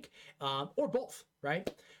bank, or both, right?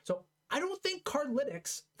 So I don't think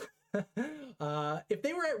Cardlytics, if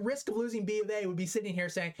they were at risk of losing BofA, would be sitting here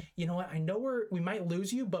saying, you know what, I know we might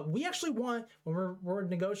lose you, but we actually want, when we're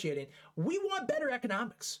negotiating, we want better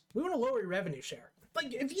economics. We want to lower your revenue share.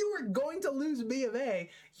 Like, if you were going to lose BofA,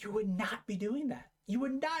 you would not be doing that. You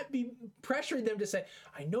would not be pressuring them to say,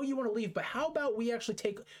 I know you want to leave, but how about we actually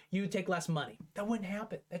take less money? That wouldn't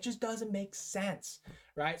happen. That just doesn't make sense,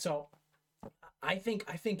 right? So I think,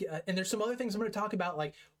 and there's some other things I'm going to talk about,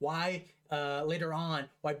 like why later on,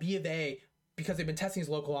 why BofA, because they've been testing these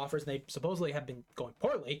local offers and they supposedly have been going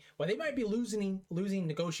poorly, why they might be losing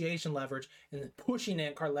negotiation leverage and pushing it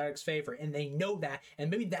in Cardlytics' favor, and they know that, and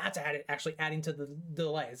maybe that's actually adding to the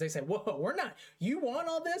delays. They say, whoa, we're not, you want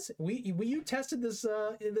all this? You tested this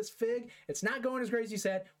fig, it's not going as great as you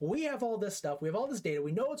said. We have all this stuff, we have all this data,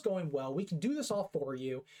 we know it's going well, we can do this all for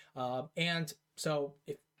you, and so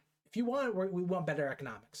if you want, we want better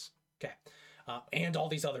economics, okay, and all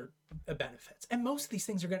these other benefits. And most of these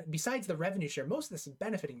things are going to, besides the revenue share, most of this is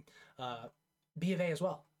benefiting BofA as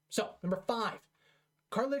well. So, number 5,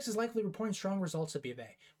 Cardlytics is likely reporting strong results at BofA,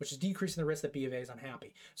 which is decreasing the risk that BofA is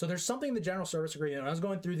unhappy. So there's something in the general service agreement. When I was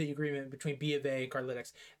going through the agreement between BofA and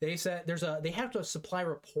Cardlytics, they said they have to supply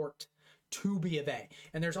report to BofA.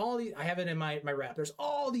 And there's all these, I have it in my rep, there's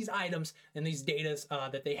all these items and these datas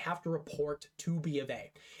that they have to report to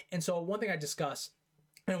BofA. And so one thing I discuss,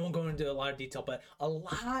 and I won't go into a lot of detail, but a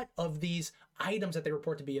lot of these items that they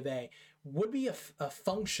report to BofA would be a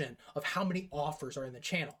function of how many offers are in the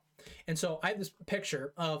channel. And so I have this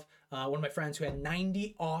picture of one of my friends who had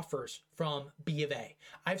 90 offers from BofA.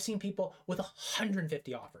 I've seen people with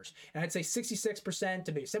 150 offers. And I'd say 66%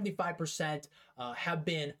 to maybe 75% have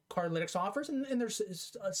been Cardlytics offers. And there's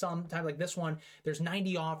some time like this one, there's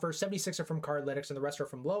 90 offers, 76 are from Cardlytics and the rest are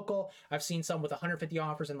from local. I've seen some with 150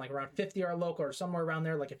 offers and like around 50 are local or somewhere around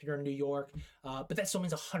there, like if you're in New York. But that still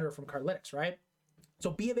means 100 from Cardlytics, right?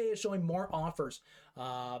 So BofA is showing more offers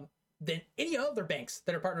than any other banks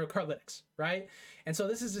that are partnered with Cardlytics, right? And so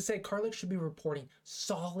this is to say Cardlytics should be reporting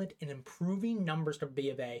solid and improving numbers to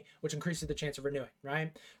BofA, which increases the chance of renewing,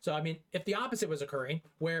 right? So, I mean, if the opposite was occurring,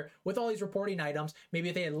 where with all these reporting items, maybe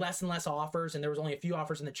if they had less and less offers and there was only a few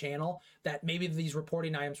offers in the channel, that maybe these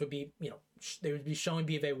reporting items would be, they would be showing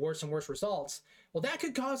BofA worse and worse results. Well, that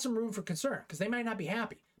could cause some room for concern because they might not be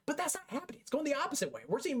happy. But that's not happening. It's going the opposite way.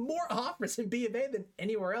 We're seeing more offers in BofA than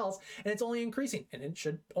anywhere else, and it's only increasing. And it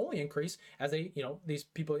should only increase as they, these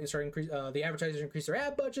people start increase. The advertisers increase their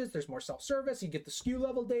ad budgets. There's more self-service. You get the SKU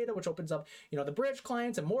level data, which opens up, the bridge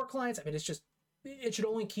clients and more clients. I mean, it should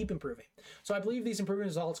only keep improving. So I believe these improving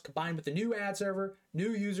results, combined with the new ad server, new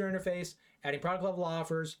user interface, adding product level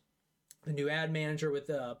offers, the new ad manager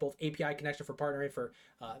with both API connection for partnering for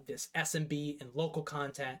this SMB and local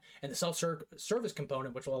content, and the self-service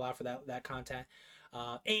component, which will allow for that content,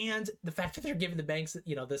 and the fact that they're giving the banks,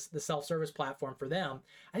 the self-service platform for them.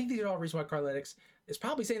 I think these are all reasons why Cardlytics is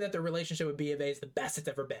probably saying that their relationship with BofA is the best it's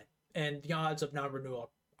ever been, and the odds of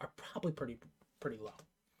non-renewal are probably pretty low.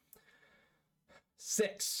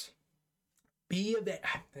 6. BofA,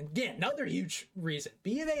 again, another huge reason.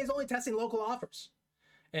 BofA is only testing local offers.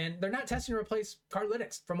 And they're not testing to replace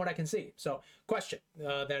Cardlytics, from what I can see. So, question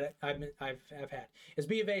that I've had is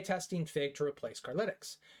BofA testing Fig to replace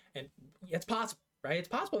Cardlytics? And it's possible, right? It's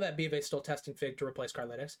possible that BofA is still testing Fig to replace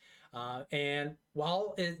Cardlytics. And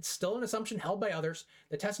while it's still an assumption held by others,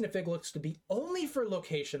 the testing of Fig looks to be only for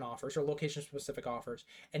location offers or location-specific offers,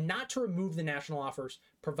 and not to remove the national offers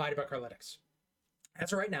provided by Cardlytics.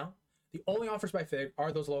 As of right now, the only offers by Fig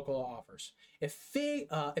are those local offers. If Fig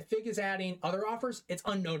is adding other offers, it's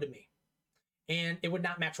unknown to me, and it would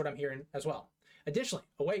not match what I'm hearing as well. Additionally,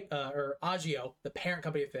 Agio, the parent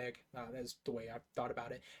company of Fig, that is the way I've thought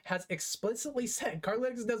about it, has explicitly said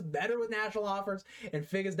Cardlytics does better with national offers, and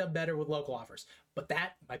Fig has done better with local offers. But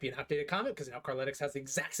that might be an updated comment because now Cardlytics has the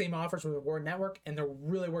exact same offers with the Reward Network, and they're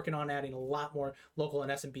really working on adding a lot more local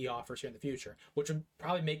and SMB offers here in the future, which would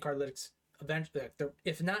probably make Cardlytics eventually,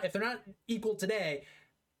 if they're not equal today,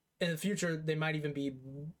 in the future they might even be,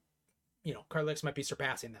 Cardlytics might be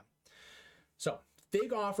surpassing them. So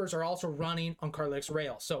Fig offers are also running on Cardlytics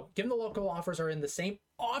rails. So given the local offers are in the same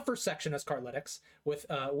offer section as Cardlytics with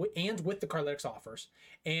the Cardlytics offers,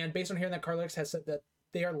 and based on hearing that Cardlytics has said that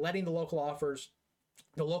they are letting the local offer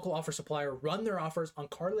supplier run their offers on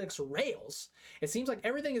Cardlytics rails, it seems like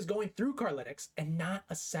everything is going through Cardlytics and not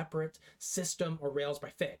a separate system or rails by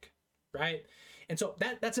Fig. Right? And so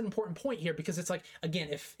that's an important point here, because it's like, again,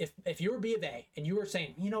 if you were BofA and you were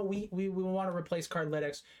saying, we want to replace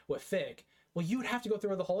Cardlytics with Fig, well, you would have to go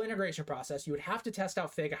through the whole integration process. You would have to test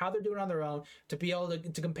out Fig, how they're doing on their own, to be able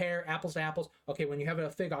to compare apples to apples. Okay, when you have a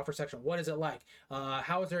Fig offer section, what is it like?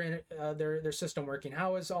 How is their system working?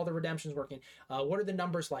 How is all the redemptions working? What are the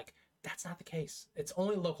numbers like? That's not the case. It's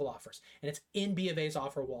only local offers, and it's in BofA's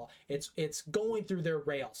offer wall. It's going through their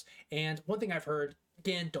rails. And one thing I've heard,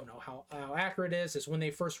 again, don't know how accurate it is when they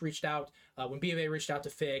first reached out, when BofA reached out to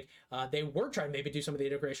Fig, they were trying to maybe do some of the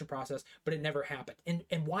integration process, but it never happened.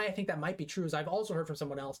 And why I think that might be true is I've also heard from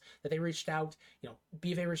someone else that they reached out,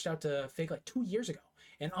 BofA reached out to Fig like 2 years ago.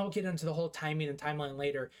 And I'll get into the whole timing and timeline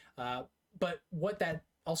later. But what that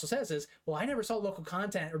also says is, well, I never saw local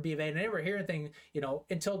content or BofA, and I never hear anything,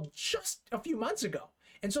 until just a few months ago.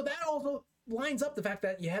 And so that also lines up the fact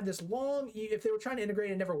that you have this long, if they were trying to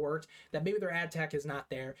integrate, it never worked, that maybe their ad tech is not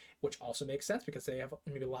there, which also makes sense because they have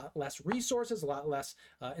maybe a lot less resources, a lot less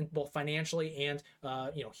in both financially and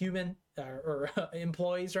human or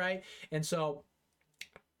employees, right? And so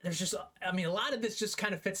there's just, a lot of this just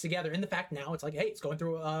kind of fits together in the fact now it's like, hey, it's going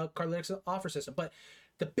through a Cardlytics offer system. But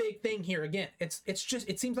the big thing here, again, it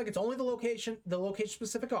seems like it's only the location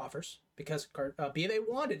specific offers, because BofA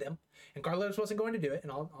wanted them and Cardlytics wasn't going to do it,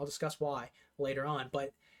 and I'll discuss why later on.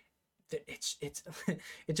 But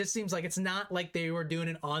it just seems like it's not like they were doing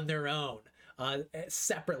it on their own.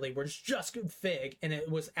 Separately, where it's just Fig, and it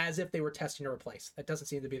was as if they were testing to replace. That doesn't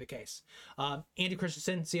seem to be the case. Andy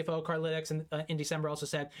Christensen, CFO of Cardlytics, in December also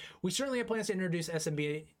said, we certainly have plans to introduce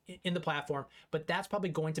SMB in the platform, but that's probably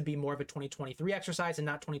going to be more of a 2023 exercise and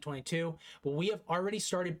not 2022. But we have already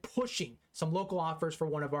started pushing some local offers for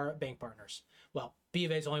one of our bank partners. Well,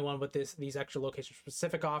 BofA is the only one with these extra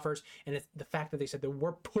location-specific offers, and it's the fact that they said that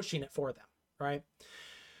we're pushing it for them, right?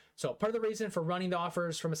 So part of the reason for running the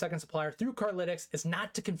offers from a second supplier through Cardlytics is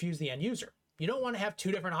not to confuse the end user. You don't want to have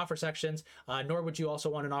two different offer sections, nor would you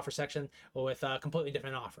also want an offer section with completely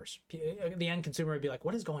different offers. The end consumer would be like,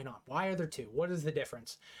 what is going on? Why are there two? What is the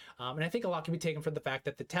difference? And I think a lot can be taken from the fact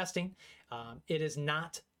that the testing, it is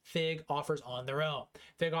not FIG offers on their own.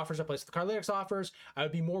 FIG offers replace the Cardlytics offers. I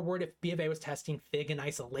would be more worried if BofA was testing FIG in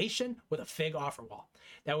isolation with a FIG offer wall.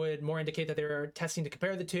 That would more indicate that they're testing to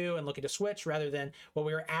compare the two and looking to switch rather than what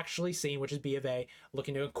we were actually seeing, which is BofA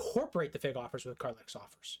looking to incorporate the FIG offers with Cardlytics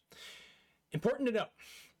offers. Important to note,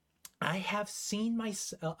 I have seen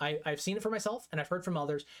I've seen it for myself, and I've heard from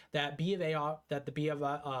others that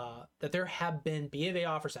that there have been BofA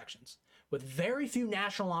offer sections with very few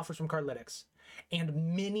national offers from Cardlytics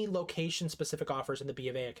and many location-specific offers in the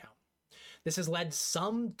BofA account. This has led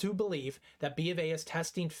some to believe that BofA is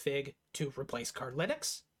testing FIG to replace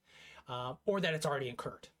Cardlytics, or that it's already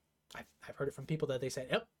incurred. I've heard it from people that they said,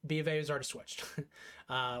 yep, BofA has already switched,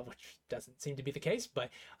 which doesn't seem to be the case. But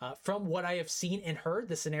from what I have seen and heard,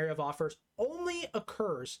 the scenario of offers only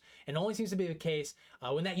occurs and only seems to be the case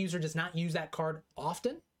when that user does not use that card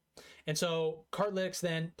often. And so Cardlytics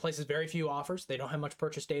then places very few offers. They don't have much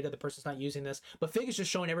purchase data. The person's not using this. But FIG is just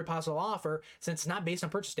showing every possible offer. Since it's not based on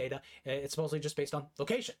purchase data, it's supposedly just based on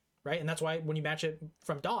location, right? And that's why when you match it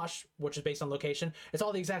from Dosh, which is based on location, it's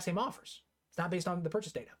all the exact same offers. It's not based on the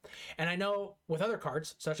purchase data. And I know with other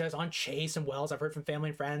cards, such as on Chase and Wells, I've heard from family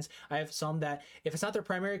and friends, I have some that if it's not their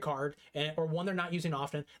primary card or one they're not using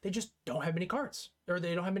often, they just don't have many cards or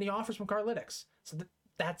they don't have many offers from Cardlytics. So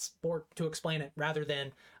that's more to explain it rather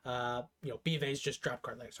than, BofA's just dropped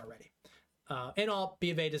Cardlytics already. In all,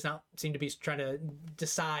 BofA does not seem to be trying to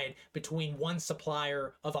decide between one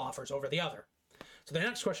supplier of offers over the other. So the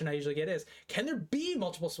next question I usually get is, can there be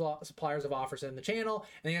multiple suppliers of offers in the channel?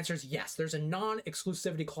 And the answer is yes. There's a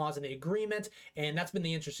non-exclusivity clause in the agreement, and that's been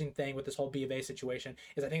the interesting thing with this whole BofA situation,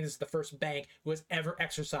 is I think this is the first bank who has ever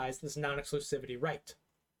exercised this non-exclusivity right.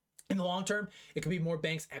 In the long term, it could be more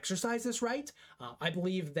banks exercise this right. I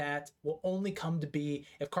believe that will only come to be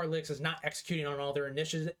if Cardlytics is not executing on all their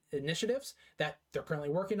initiatives that they're currently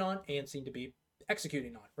working on and seem to be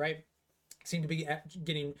executing on, right? Seem to be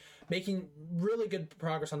making really good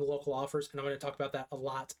progress on the local offers, and I'm going to talk about that a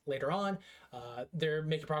lot later on. They're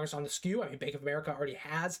making progress on the SKU. I mean, Bank of America already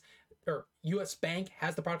has, or U.S. Bank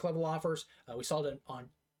has the product level offers. We saw it on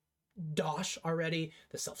Dosh already,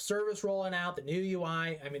 the self-service rolling out, the new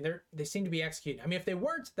UI. I mean, they seem to be executing. I mean, if they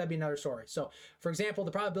weren't, that'd be another story. So, for example, the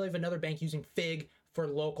probability of another bank using FIG for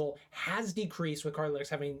local has decreased with Cardlytics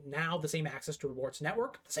having now the same access to rewards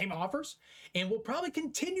network, the same offers, and will probably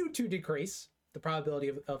continue to decrease. The probability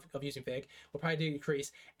of using FIG will probably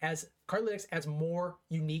decrease as Cardlytics adds more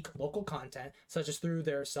unique local content, such as through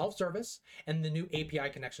their self-service and the new API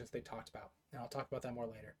connections they talked about. And I'll talk about that more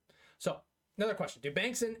later. So another question, do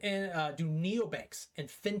banks and do neobanks and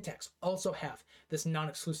fintechs also have this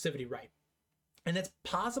non-exclusivity right? And it's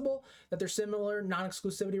possible that there's similar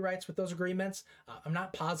non-exclusivity rights with those agreements. I'm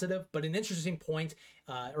not positive, but an interesting point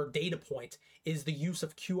or data point is the use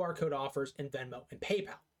of QR code offers in Venmo and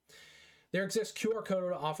PayPal. There exists QR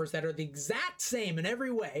code offers that are the exact same in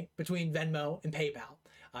every way between Venmo and PayPal,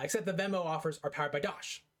 except the Venmo offers are powered by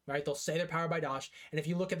Dosh. Right? They'll say they're powered by Dosh. And if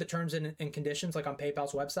you look at the terms and conditions, like on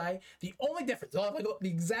PayPal's website, the only difference, they'll have like the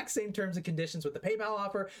exact same terms and conditions with the PayPal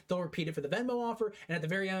offer. They'll repeat it for the Venmo offer. And at the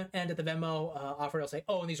very end at the Venmo offer, they'll say,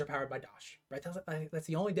 oh, and these are powered by Dosh. Right? That's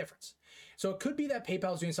the only difference. So it could be that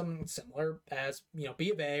PayPal is doing something similar as,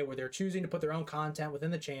 BofA, where they're choosing to put their own content within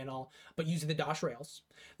the channel, but using the Dosh rails.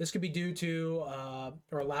 This could be due to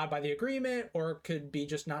or allowed by the agreement, or it could be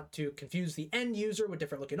just not to confuse the end user with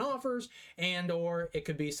different looking offers, and or it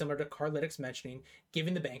could be similar to Cardlytics mentioning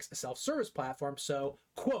giving the banks a self-service platform. So,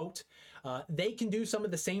 quote, they can do some of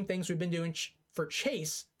the same things we've been doing for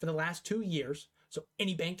Chase for the last 2 years. So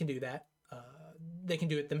any bank can do that. They can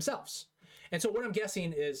do it themselves. And so what I'm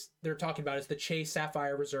guessing is they're talking about is the Chase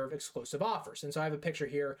Sapphire Reserve exclusive offers. And so I have a picture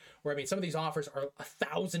here where, some of these offers are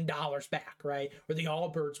 $1,000 back, right? Or the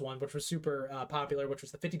Allbirds one, which was super popular, which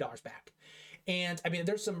was the $50 back. And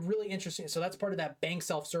there's some really interesting, so that's part of that bank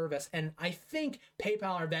self-service. And I think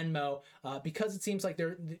PayPal or Venmo, because it seems like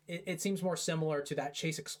it seems more similar to that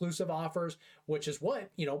Chase exclusive offers, which is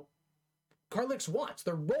what, Cardlytics wants.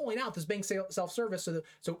 They're rolling out this bank self-service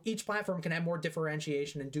so each platform can have more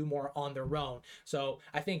differentiation and do more on their own. So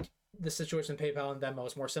I think the situation with PayPal and Venmo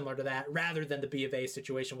is more similar to that rather than the BofA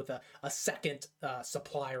situation with a second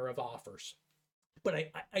supplier of offers.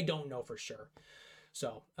 But I don't know for sure.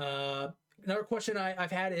 So another question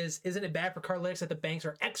I've had is, isn't it bad for Cardlytics that the banks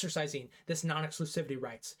are exercising this non-exclusivity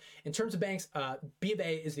rights? In terms of banks,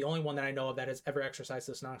 BofA is the only one that I know of that has ever exercised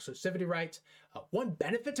this non-exclusivity right. One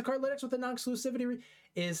benefit to Cardlytics with the non-exclusivity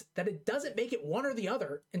is that it doesn't make it one or the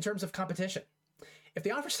other in terms of competition. if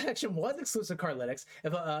the offer section was exclusive to Cardlytics,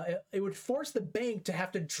 it would force the bank to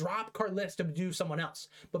have to drop Cardlytics to do someone else.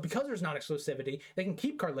 But because there's not exclusivity, they can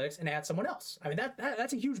keep Cardlytics and add someone else. I mean,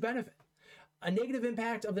 that's a huge benefit. A negative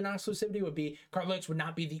impact of the non-exclusivity would be Cardlytics would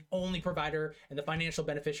not be the only provider and the financial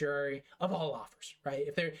beneficiary of all offers, right?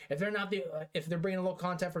 If they're bringing local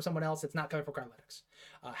content for someone else, it's not coming from Cardlytics.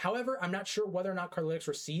 However, I'm not sure whether or not Cardlytics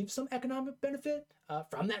receives some economic benefit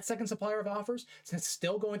from that second supplier of offers, since it's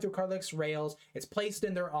still going through Cardlytics rails. It's placed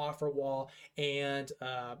in their offer wall, and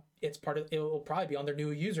it will probably be on their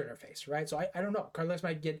new user interface, right? So I don't know. Cardlytics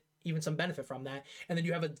might get even some benefit from that. And then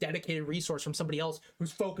you have a dedicated resource from somebody else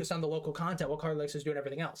who's focused on the local content while Cardlytics is doing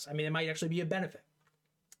everything else. I mean, it might actually be a benefit.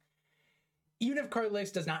 Even if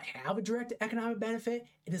Cardlytics does not have a direct economic benefit,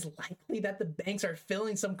 it is likely that the banks are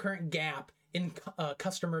filling some current gap in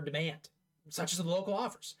customer demand, such as the local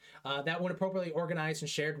offers. That, when appropriately organized and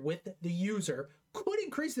shared with the user, could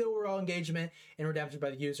increase the overall engagement and redemption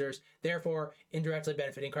by the users, therefore indirectly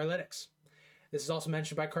benefiting Cardlytics. This is also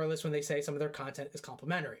mentioned by Cardlytics when they say some of their content is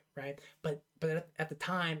complimentary, right? But at the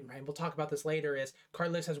time, right, we'll talk about this later, is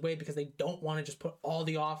Cardlytics has waived because they don't want to just put all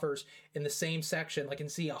the offers in the same section. Like, you can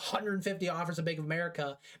see 150 offers of Bank of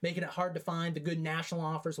America, making it hard to find the good national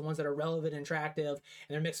offers, the ones that are relevant and attractive, and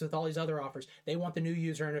they're mixed with all these other offers. They want the new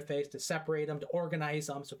user interface to separate them, to organize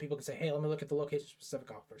them, so people can say, hey, let me look at the location-specific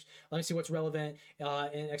offers. Let me see what's relevant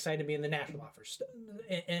and exciting to me in the national offers,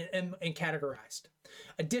 and categorized.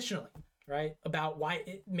 Additionally, right, about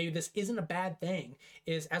why maybe this isn't a bad thing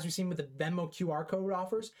is, as we've seen with the Venmo QR code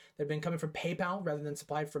offers that have been coming from PayPal rather than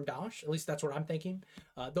supplied from Dosh. At least that's what I'm thinking.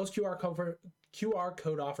 Those QR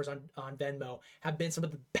code offers on Venmo have been some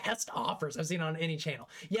of the best offers I've seen on any channel.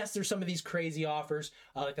 Yes, there's some of these crazy offers,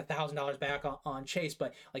 like $1,000 back on Chase,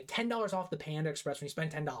 but like $10 off the Panda Express when you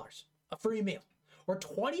spend $10, a free meal. Or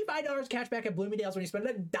 $25 cash back at Bloomingdale's when you spend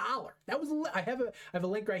 $1. That was, I have a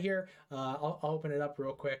link right here. I'll open it up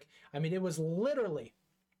real quick. I mean, it was literally,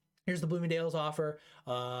 here's the Bloomingdale's offer.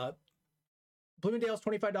 Bloomingdale's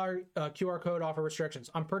 $25 QR code offer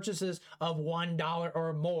restrictions on purchases of $1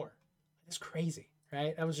 or more. That's crazy,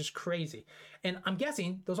 right? That was just crazy. And I'm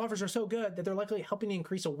guessing those offers are so good that they're likely helping to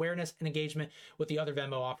increase awareness and engagement with the other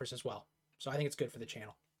Venmo offers as well. So I think it's good for the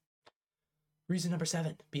channel. Reason number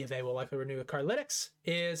 7, BofA will likely renew with Cardlytics,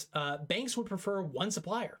 is banks would prefer one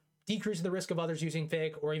supplier, decreasing the risk of others using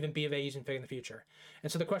FIG or even BofA using FIG in the future. And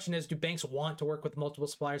so the question is, do banks want to work with multiple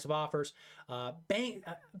suppliers of offers?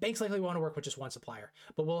 Banks likely want to work with just one supplier,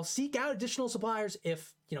 but will seek out additional suppliers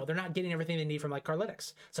if they're not getting everything they need from like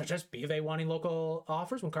Cardlytics, such as BofA wanting local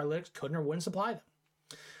offers when Cardlytics couldn't or wouldn't supply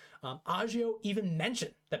them. Agio even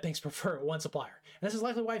mentioned that banks prefer one supplier. And this is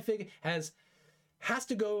likely why FIG has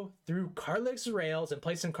to go through Cardlytics rails and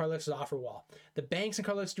placed in Cardlytics offer wall. The banks and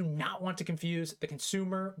Cardlytics do not want to confuse the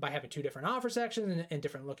consumer by having two different offer sections and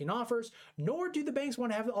different looking offers, nor do the banks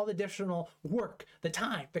want to have all the additional work, the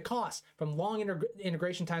time, the cost from long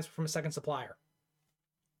integration times from a second supplier.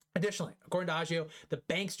 Additionally, according to Agio, the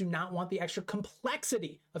banks do not want the extra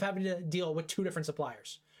complexity of having to deal with two different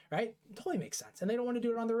suppliers. Right? It totally makes sense. And they don't want to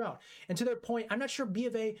do it on their own. And to their point, I'm not sure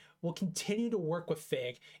BofA will continue to work with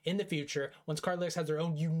FIG in the future once Cardlytics has their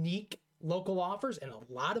own unique local offers, and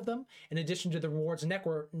a lot of them, in addition to the rewards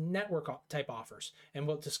network type offers. And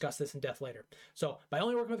we'll discuss this in depth later. So by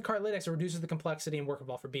only working with Cardlytics, it reduces the complexity and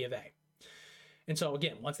workable for BofA. And so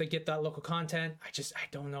again, once they get that local content, I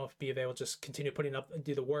don't know if BofA will just continue putting up,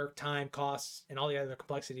 do the work, time, costs, and all the other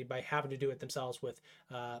complexity by having to do it themselves with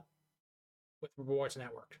rewards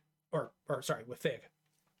network, with FIG.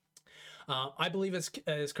 I believe as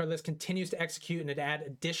Cardlytics continues to execute and add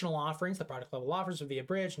additional offerings, the product level offers via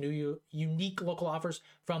Bridge, new unique local offers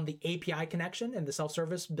from the API connection and the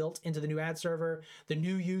self-service built into the new ad server, the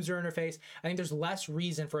new user interface, I think there's less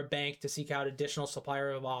reason for a bank to seek out additional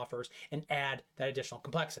supplier of offers and add that additional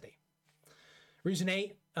complexity. Reason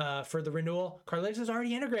 8, for the renewal, Cardlytics is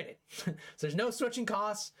already integrated. So there's no switching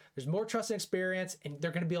costs, there's more trust and experience, and they're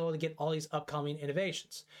going to be able to get all these upcoming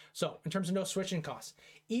innovations. So in terms of no switching costs,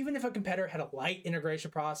 even if a competitor had a light integration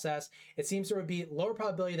process, it seems there would be lower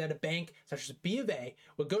probability that a bank such as BofA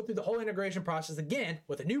would go through the whole integration process again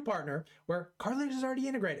with a new partner where Cardlytics is already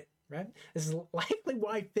integrated. Right? This is likely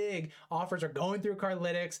why FIG offers are going through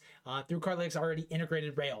Cardlytics already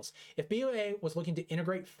integrated rails. If BofA was looking to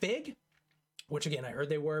integrate FIG, which again, I heard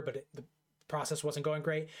they were, but the process wasn't going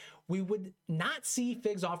great, we would not see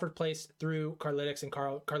FIG's offer placed through Cardlytics and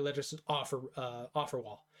Cardlytics' offer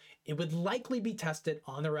wall. It would likely be tested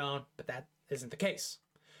on their own, but that isn't the case.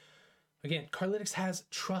 Again, Cardlytics has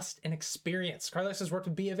trust and experience. Cardlytics has worked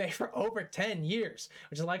with BofA for over 10 years,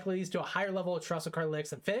 which likely leads to a higher level of trust with Cardlytics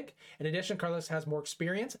than FIG. In addition, Cardlytics has more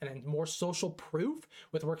experience and more social proof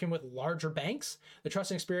with working with larger banks. The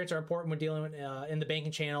trust and experience are important when dealing with, in the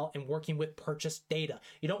banking channel and working with purchase data.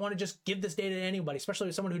 You don't want to just give this data to anybody, especially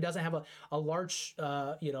with someone who doesn't have a large,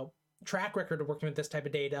 track record of working with this type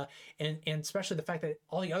of data, and especially the fact that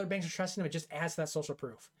all the other banks are trusting them, it just adds to that social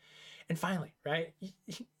proof. And finally, right,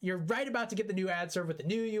 you're right about to get the new ad server with the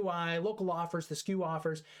new UI, local offers, the SKU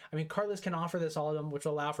offers. I mean, Cardlytics can offer this, all of them, which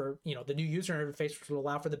will allow for, the new user interface, which will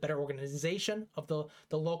allow for the better organization of the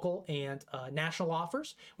local and national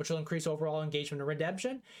offers, which will increase overall engagement and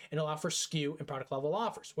redemption, and allow for SKU and product level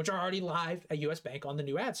offers, which are already live at US Bank on the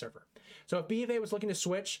new ad server. So if BofA was looking to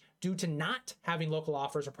switch due to not having local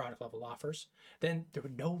offers or product level offers, then there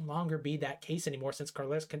would no longer be that case anymore, since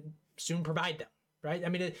Cardlytics can soon provide them. Right? I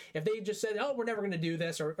mean, if they just said, oh, we're never going to do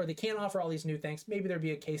this, or they can't offer all these new things, maybe there'd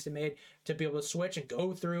be a case made to be able to switch and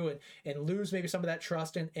go through and lose maybe some of that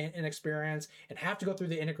trust and experience and have to go through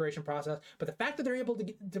the integration process. But the fact that they're able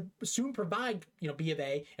to soon provide,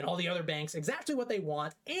 BofA and all the other banks exactly what they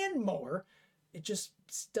want and more, it just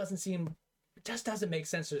doesn't make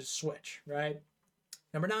sense to switch, right?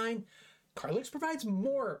 Number 9, Cardlytics provides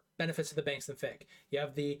more benefits to the banks than FIG. You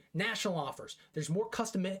have the national offers. There's more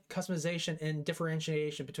customization and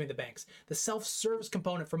differentiation between the banks. The self-service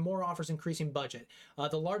component for more offers, increasing budget.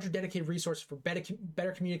 The larger dedicated resources for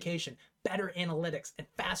better communication, better analytics, and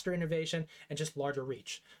faster innovation, and just larger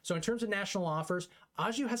reach. So in terms of national offers,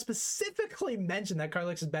 Aju has specifically mentioned that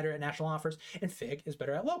Cardlytics is better at national offers and FIG is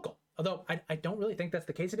better at local. Although I don't really think that's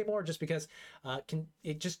the case anymore, just because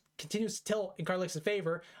it just continues to tilt in Cardlytics'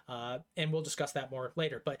 favor, and we'll discuss that more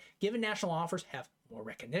later. But given national offers have more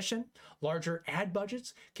recognition, larger ad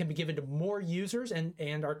budgets can be given to more users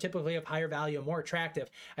and are typically of higher value and more attractive,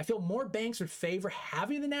 I feel more banks would favor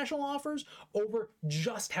having the national offers over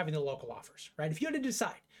just having the local offers, right? If you had to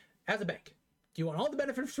decide as a bank, do you want all the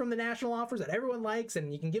benefits from the national offers that everyone likes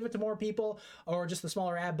and you can give it to more people, or just the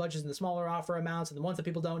smaller ad budgets and the smaller offer amounts and the ones that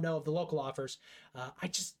people don't know of the local offers?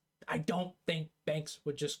 I don't think banks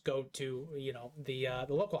would just go to, the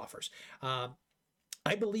local offers.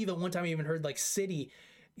 I believe at one time I even heard like Citi,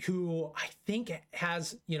 who I think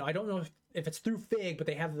has, I don't know if it's through FIG, but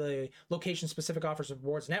they have the location specific offers of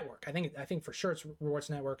Rewards Network. I think for sure it's Rewards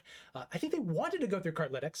Network. I think they wanted to go through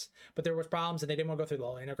Cardlytics, but there was problems and they didn't want to go through the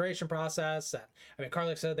whole integration process. And I mean,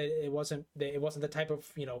 Cardlytics said that it wasn't the type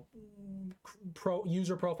of,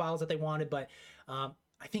 user profiles that they wanted. But I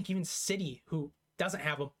think even Citi, who doesn't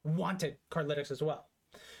have them, wanted Cardlytics as well.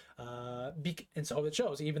 And so it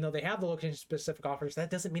shows, even though they have the location specific offers,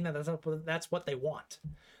 that doesn't mean that that's what they want.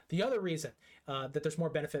 The other reason that there's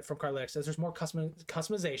more benefit from Cardlytics is there's more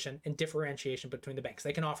customization and differentiation between the banks.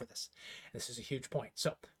 They can offer this. And this is a huge point.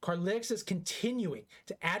 So Cardlytics is continuing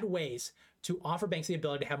to add ways to offer banks the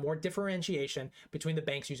ability to have more differentiation between the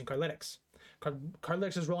banks using Cardlytics.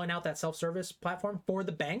 Cardlytics is rolling out that self-service platform for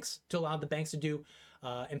the banks to allow the banks to do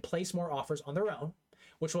and place more offers on their own,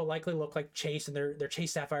 which will likely look like Chase and their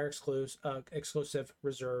Chase Sapphire exclusive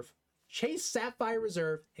reserve. Chase Sapphire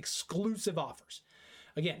Reserve exclusive offers.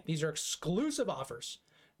 Again, these are exclusive offers,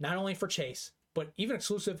 not only for Chase, but even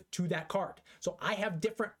exclusive to that card. So I have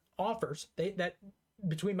different offers that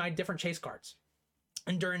between my different Chase cards.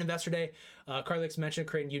 And during Investor Day, Cardlytics mentioned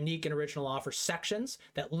creating unique and original offer sections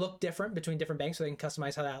that look different between different banks, so they can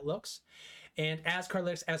customize how that looks. And as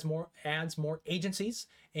Cardlytics adds more agencies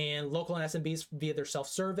and local and SMBs via their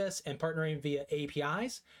self-service and partnering via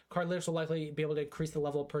APIs, Cardlytics will likely be able to increase the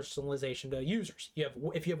level of personalization to users.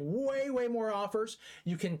 If you have way more offers,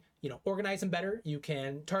 you can organize them better. You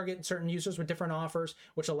can target certain users with different offers,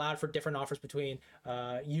 which allowed for different offers between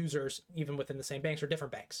users, even within the same banks or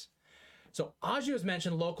different banks. So Aju has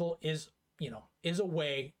mentioned local is a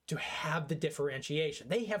way to have the differentiation.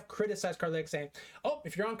 They have criticized Cardlytics, saying, oh,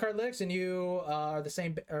 if you're on Cardlytics and you are the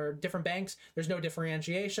same or different banks, there's no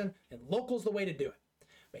differentiation, and local's the way to do it.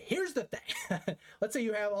 But here's the thing. Let's say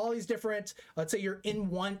you have all these different, let's say you're in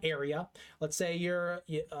one area. Let's say you're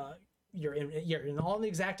in all the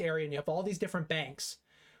exact area and you have all these different banks.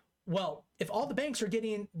 Well, if all the banks are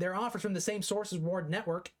getting their offers from the same source as Reward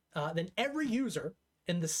Network, then every user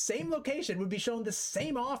in the same location would be shown the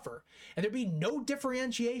same offer, and there'd be no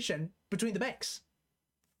differentiation between the banks,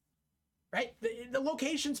 right? The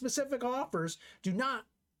location specific offers do not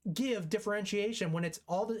give differentiation when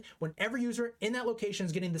when every user in that location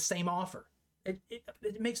is getting the same offer. It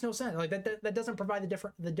makes no sense. Like that doesn't provide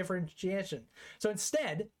the differentiation. So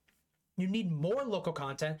instead, You need more local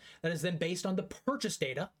content that is then based on the purchase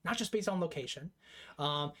data, not just based on location,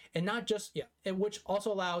 and not just, which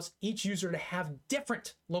also allows each user to have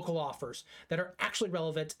different local offers that are actually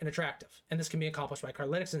relevant and attractive. And this can be accomplished by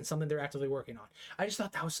Cardlytics, and something they're actively working on. I just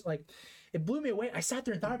thought that was like, it blew me away. I sat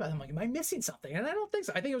there and thought about it. I'm like, am I missing something? And I don't think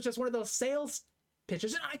so. I think it was just one of those sales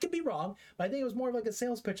pitches, and I could be wrong, but I think it was more of like a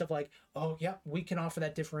sales pitch of like, oh yeah, we can offer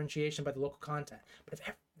that differentiation by the local content. But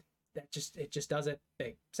if it just doesn't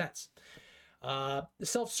make sense. The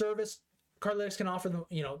self-service, Cardlytics can offer them.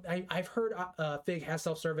 I've heard Fig has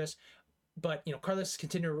self-service, but Cardlytics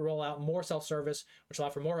continue to roll out more self-service, which will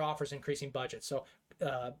offer more offers, increasing budgets. So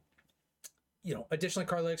additionally,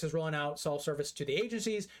 Cardlytics is rolling out self-service to the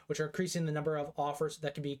agencies, which are increasing the number of offers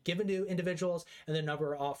that can be given to individuals and the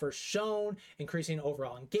number of offers shown, increasing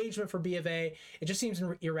overall engagement for BofA. It just seems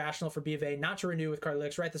irrational for BofA not to renew with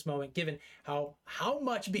Cardlytics right this moment, given how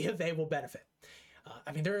much BofA will benefit.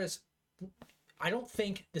 I don't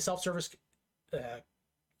think the self-service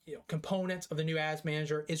components of the new ads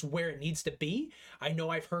manager is where it needs to be. I know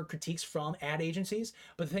I've heard critiques from ad agencies,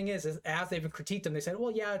 but the thing is as they've critiqued them, they said,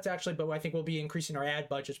 well, yeah, it's actually, but I think we'll be increasing our ad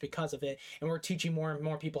budgets because of it, and we're teaching more and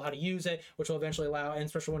more people how to use it, which will eventually allow, and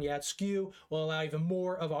especially when you add SKU, will allow even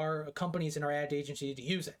more of our companies in our ad agency to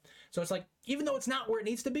use it. So it's like, even though it's not where it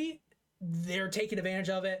needs to be, they're taking advantage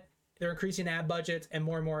of it. They're increasing ad budgets, and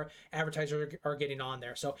more advertisers are getting on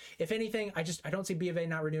there. So if anything, I don't see BofA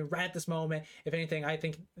not renewing right at this moment. If anything, I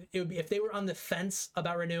think it would be, if they were on the fence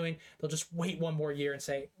about renewing, they'll just wait one more year and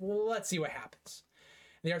say, well, let's see what happens.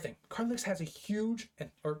 And the other thing, Cardlytics has a huge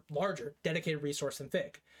or larger dedicated resource than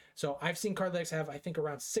Fig. So I've seen Cardlytics have, I think,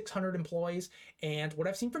 around 600 employees. And what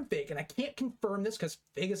I've seen from Fig, and I can't confirm this because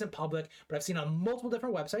Fig isn't public, but I've seen on multiple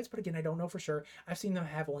different websites, but again, I don't know for sure, I've seen them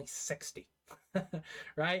have only 60.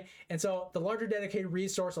 Right? And so the larger dedicated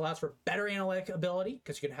resource allows for better analytic ability,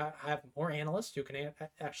 because you can have more analysts who can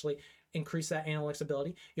actually increase that analytics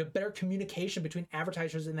ability. You have better communication between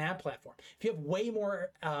advertisers and the ad platform. If you have way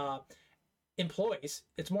more employees,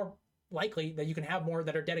 it's more likely that you can have more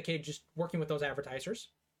that are dedicated just working with those advertisers.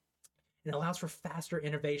 And it allows for faster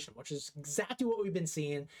innovation, which is exactly what we've been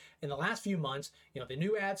seeing in the last few months. The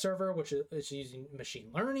new ad server, which is using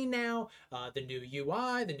machine learning now, the new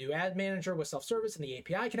UI, the new ad manager with self-service and the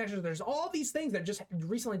API connections. There's all these things that just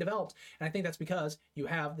recently developed. And I think that's because you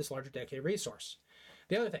have this larger dedicated resource.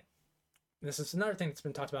 The other thing, and this is another thing that's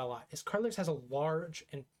been talked about a lot, is Cardlytics has a large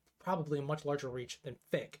and probably a much larger reach than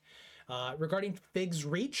Fig. Regarding Fig's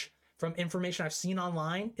reach, from information I've seen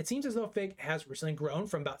online, it seems as though Fig has recently grown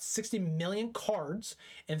from about 60 million cards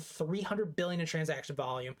and 300 billion in transaction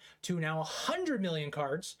volume to now 100 million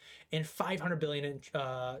cards and 500 billion in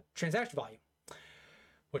transaction volume,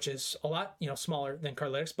 which is a lot, smaller than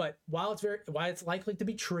Cardlytics. But while it's likely to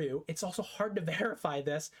be true, it's also hard to verify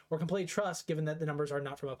this or completely trust, given that the numbers are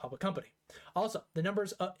not from a public company. Also, the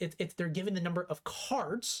numbers they're giving the number of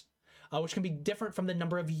cards, which can be different from the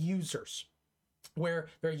number of users, where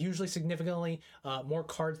there are usually significantly more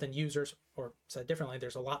cards than users, or said differently,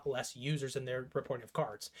 there's a lot less users in their reporting of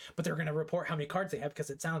cards, but they're going to report how many cards they have because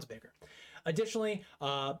it sounds bigger. Additionally,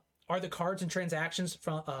 are the cards and transactions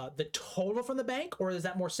from the total from the bank, or is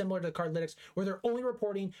that more similar to Cardlytics, where they're only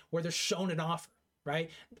reporting where they're shown an offer, right?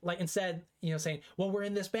 Like instead, saying, well, we're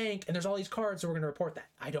in this bank and there's all these cards, so we're going to report that.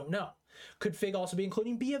 I don't know. Could Fig also be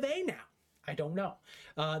including BofA now? I don't know.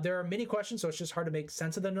 There are many questions, so it's just hard to make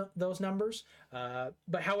sense of those numbers.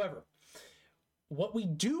 But however, what we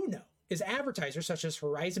do know is advertisers such as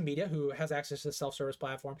Horizon Media, who has access to the self-service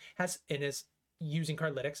platform, and is using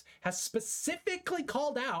Cardlytics, has specifically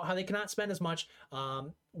called out how they cannot spend as much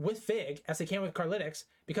with Fig as they can with Cardlytics,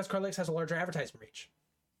 because Cardlytics has a larger advertising reach.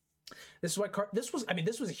 This is why this was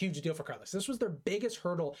a huge deal for Cardlytics. This was their biggest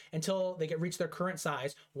hurdle until they reach their current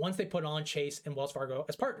size, once they put on Chase and Wells Fargo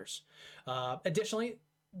as partners. Additionally,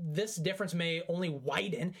 this difference may only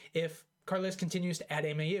widen if Cardlytics continues to add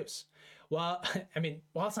MAUs. While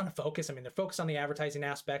it's not a focus, they're focused on the advertising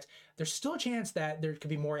aspect, there's still a chance that there could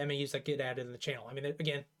be more MAUs that get added in the channel.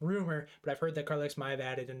 Again, rumor, but I've heard that Cardlytics might have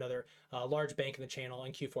added another large bank in the channel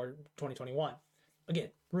in Q4 2021. Again,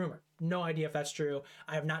 rumor. No idea if that's true.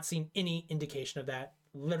 I have not seen any indication of that.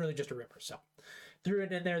 Literally just a rumor. So threw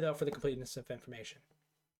it in there, though, for the completeness of information.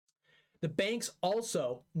 The banks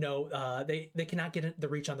also know they cannot get the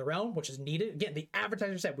reach on their own, which is needed. Again, the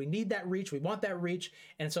advertiser said, we need that reach. We want that reach.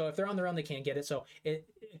 And so if they're on their own, they can't get it. So it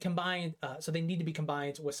combined. So they need to be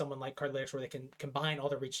combined with someone like Cardlytics, where they can combine all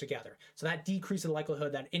the reach together. So that decreases the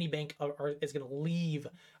likelihood that any bank is going to leave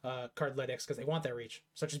Cardlytics because they want that reach,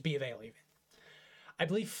 such as BofA leaving. I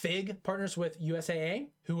believe FIG partners with USAA,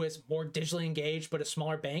 who is more digitally engaged but a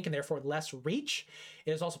smaller bank and therefore less reach.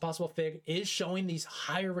 It is also possible FIG is showing these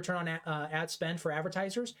higher return on ad spend for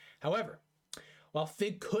advertisers. However, while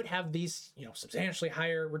FIG could have these, substantially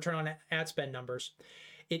higher return on ad spend numbers,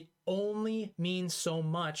 it only means so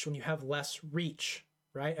much when you have less reach,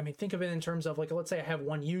 right? I mean, think of it in terms of let's say I have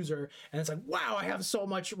one user and it's like, wow, I have so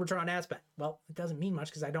much return on ad spend. Well, it doesn't mean much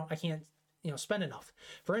because I can't spend enough.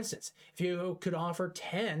 For instance, if you could offer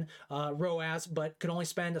 10 ROAS but could only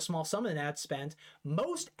spend a small sum in ad spend,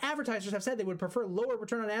 most advertisers have said they would prefer lower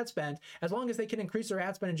return on ad spend as long as they can increase their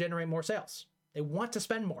ad spend and generate more sales. They want to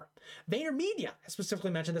spend more. VaynerMedia has specifically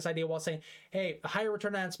mentioned this idea while saying, hey, a higher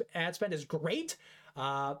return on ad spend is great,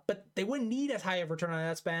 but they wouldn't need as high of return on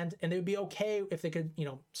ad spend, and they would be okay if they could,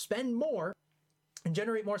 spend more and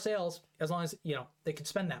generate more sales as long as, they could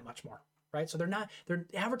spend that much more. Right. So they're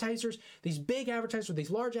advertisers, these big advertisers with these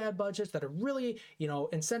large ad budgets that are really,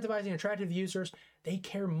 incentivizing attractive users. They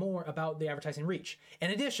care more about the advertising reach.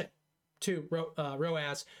 In addition to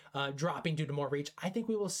ROAS dropping due to more reach, I think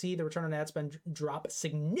we will see the return on ad spend drop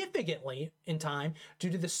significantly in time due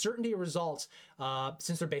to the certainty of results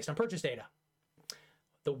since they're based on purchase data.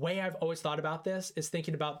 The way I've always thought about this is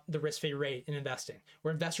thinking about the risk-free rate in investing,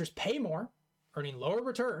 where investors pay more, earning lower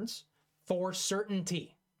returns for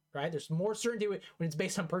certainty. Right? There's more certainty when it's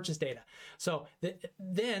based on purchase data. So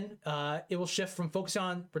then it will shift from focusing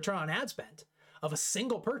on return on ad spend of a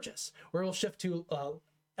single purchase, where it will shift to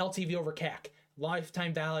LTV over CAC,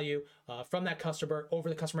 lifetime value from that customer over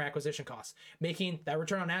the customer acquisition costs, making that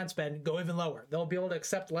return on ad spend go even lower. They'll be able to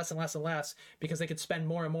accept less and less and less because they could spend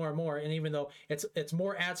more and more and more. And even though it's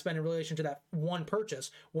more ad spend in relation to that one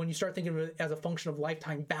purchase, when you start thinking of it as a function of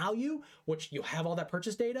lifetime value, which you have all that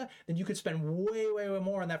purchase data, then you could spend way, way, way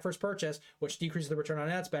more on that first purchase, which decreases the return on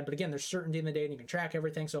ad spend. But again, there's certainty in the data and you can track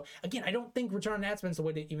everything. So again, I don't think return on ad spend is the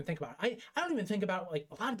way to even think about it. I don't even think about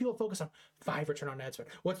a lot of people focus on 5 return on ad spend.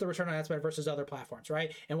 What's the return on ad spend versus other platforms,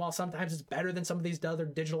 right? And while sometimes it's better than some of these other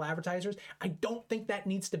digital advertisers, I don't think that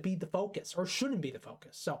needs to be the focus or shouldn't be the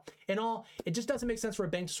focus. So in all, it just doesn't make sense for a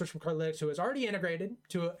bank to switch from Cardlytics, who is already integrated,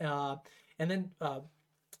 to and then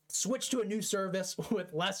switch to a new service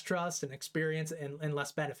with less trust and experience and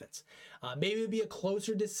less benefits. Maybe it would be a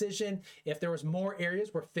closer decision if there was more areas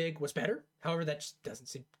where FIG was better. However, that just doesn't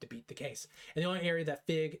seem to be the case. And the only area that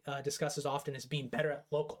FIG discusses often is being better at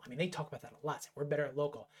local. I mean, they talk about that a lot. We're better at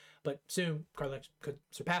local, but soon Cardlytics could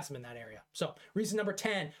surpass them in that area. So reason number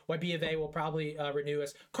 10 why BofA will probably renew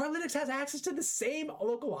is Cardlytics has access to the same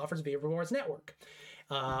local offers via Rewards Network.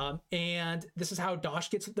 And this is how Dosh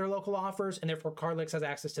gets their local offers, and therefore Cardlytics has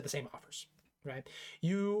access to the same offers, right?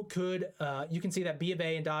 You can see that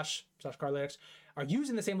BofA and Dosh/Cardlytics are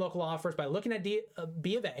using the same local offers by looking at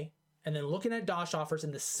BofA and then looking at Dosh offers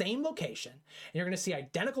in the same location. And you're going to see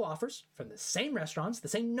identical offers from the same restaurants, the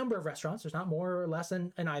same number of restaurants. There's not more or less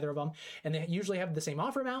in either of them. And they usually have the same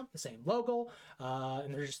offer amount, the same logo,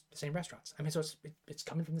 and they're just the same restaurants. I mean, so it's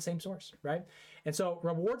coming from the same source, right? And so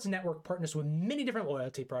Rewards Network partners with many different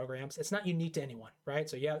loyalty programs. It's not unique to anyone, right?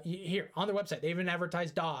 So yeah, here on their website, they even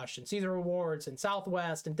advertise Dosh and Caesar Rewards and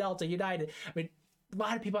Southwest and Delta, United. I mean, a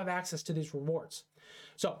lot of people have access to these rewards.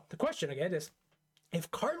 So the question again is, if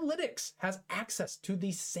Cardlytics has access to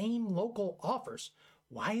these same local offers,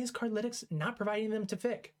 why is Cardlytics not providing them to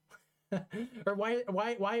FIG? Or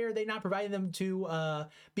why are they not providing them to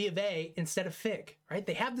BofA instead of FIG, right?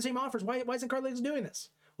 They have the same offers. Why isn't Cardlytics doing this?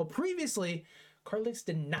 Well, previously, Cardlytics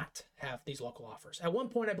did not have these local offers. At one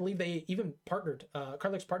point, I believe they even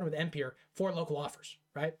Cardlytics partnered with Empire for local offers,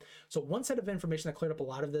 right? So one set of information that cleared up a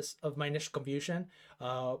lot of my initial confusion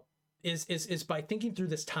is by thinking through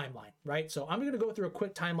this timeline, right? So I'm going to go through a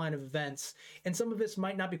quick timeline of events, and some of this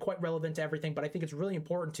might not be quite relevant to everything, but I think it's really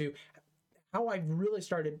important to how I've really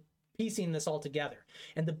started piecing this all together.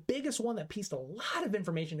 And the biggest one that pieced a lot of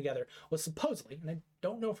information together was supposedly, and I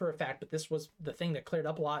don't know for a fact, but this was the thing that cleared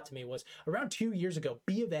up a lot to me, was around 2 years ago,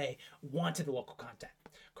 BofA wanted the local content.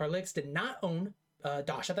 Cardlytics did not own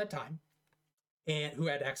Dosh at that time, and who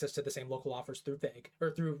had access to the same local offers through FIG or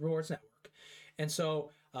through Rewards Network. And so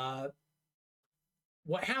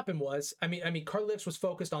what happened was, I mean, Cardlytics was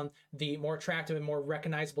focused on the more attractive and more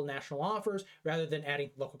recognizable national offers rather than adding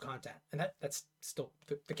local content. And that's still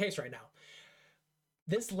the case right now.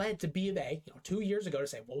 This led to BofA, 2 years ago to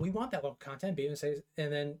say, well, we want that local content. BofA says,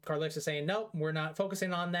 and then Cardlytics is saying, nope, we're not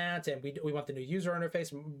focusing on that. And we want the new user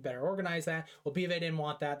interface, better organize that. Well, BofA didn't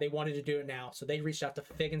want that. They wanted to do it now. So they reached out to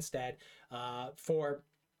FIG instead for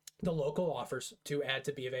the local offers to add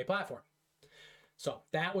to BofA platform. So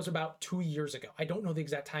that was about 2 years ago. I don't know the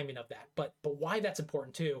exact timing of that, but why that's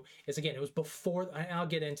important too is, again, it was before. I'll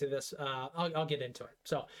get into this. I'll get into it.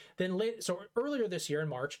 So earlier this year in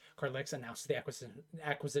March, Cardlytics announced the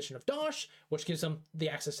acquisition of Dosh, which gives them the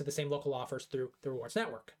access to the same local offers through the rewards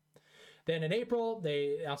network. Then in April,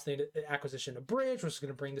 they announced the acquisition of Bridge, which is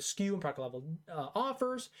going to bring the SKU and product level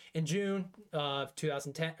offers. In June of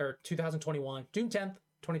 2021, June 10th.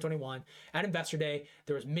 2021 at Investor Day,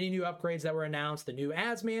 there was many new upgrades that were announced: the new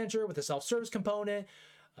ads manager with a self-service component,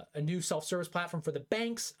 a new self-service platform for the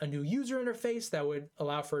banks, a new user interface that would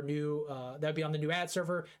allow for that would be on the new ad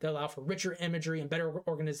server that allow for richer imagery and better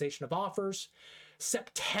organization of offers.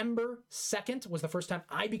 September 2nd was the first time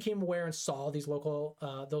I became aware and saw these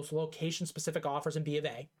those location-specific offers in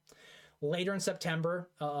BofA. Later in September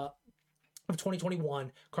of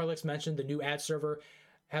 2021, Cardlytics mentioned the new ad server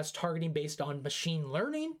has targeting based on machine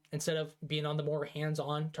learning instead of being on the more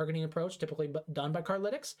hands-on targeting approach typically done by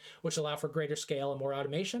Cardlytics, which allow for greater scale and more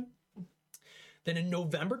automation. Then in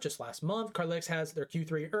November, just last month, Cardlytics has their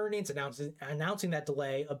Q3 earnings announcing that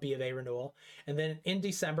delay of BofA renewal. And then in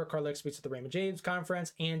December, Cardlytics speaks at the Raymond James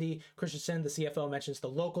conference. Andy Christensen, the CFO, mentions the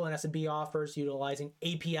local and SMB offers utilizing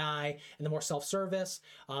API and the more self-service.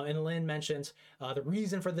 And Lynn mentions the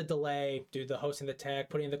reason for the delay due to the hosting the tech,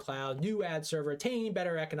 putting in the cloud, new ad server, attaining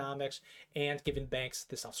better economics, and giving banks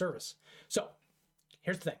the self-service. So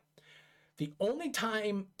here's the thing. The only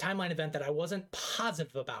timeline event that I wasn't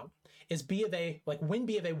positive about is BofA, like when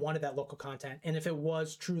BofA wanted that local content, and if it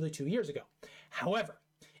was truly 2 years ago. However,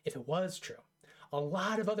 if it was true, a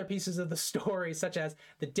lot of other pieces of the story, such as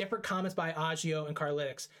the different comments by Agio and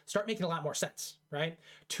Cardlytics, start making a lot more sense, right?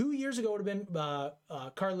 2 years ago would have been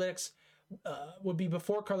Cardlytics, would be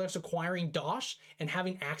before Cardlytics acquiring Dosh and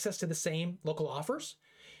having access to the same local offers.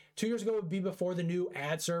 2 years ago would be before the new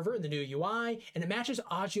ad server and the new UI, and it matches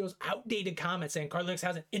Agio's outdated comments saying Cardlytics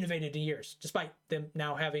hasn't innovated in years, despite them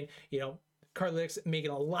now having, Cardlytics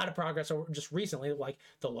making a lot of progress over just recently, like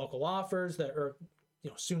the local offers that are,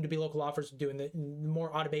 soon to be local offers, doing the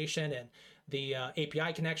more automation and the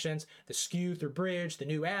API connections, the SKU through Bridge, the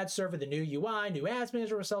new ad server, the new UI, new ads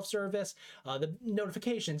manager with self-service, the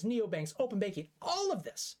notifications, neobanks, open banking, all of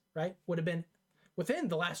this, right, would have been within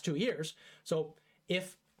the last 2 years. So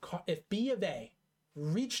if BofA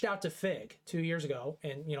reached out to FIG 2 years ago,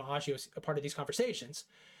 and Agio is a part of these conversations,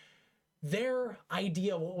 their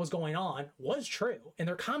idea of what was going on was true, and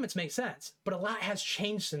their comments make sense, but a lot has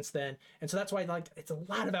changed since then, and so that's why it's a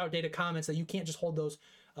lot of outdated comments that you can't just hold those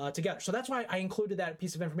together. So that's why I included that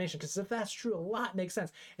piece of information, because if that's true, a lot makes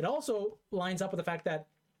sense. It also lines up with the fact that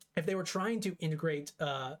if they were trying to integrate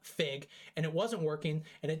FIG and it wasn't working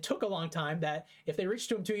and it took a long time, that if they reached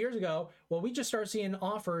to them 2 years ago, well, we just started seeing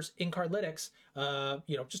offers in Cardlytics,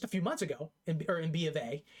 just a few months ago in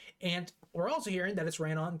BofA. And we're also hearing that it's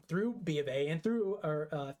ran on through BofA and through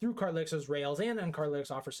Cardlytics' Rails and on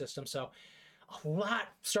Cardlytics offer system. So a lot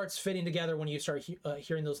starts fitting together when you start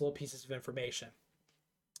hearing those little pieces of information.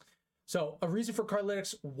 So a reason for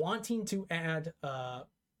Cardlytics wanting to add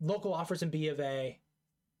local offers in BofA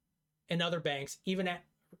and other banks, even at,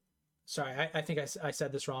 sorry, I think I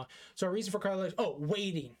said this wrong. So a reason for Cardlytics,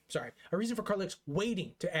 a reason for Cardlytics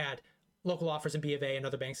waiting to add local offers in BofA and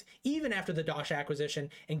other banks, even after the Dosh acquisition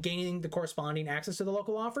and gaining the corresponding access to the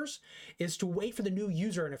local offers, is to wait for the new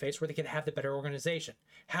user interface where they can have the better organization,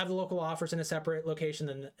 have the local offers in a separate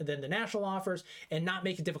location than the national offers, and not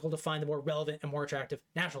make it difficult to find the more relevant and more attractive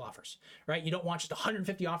national offers, right? You don't want just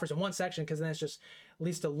 150 offers in one section, because then it's just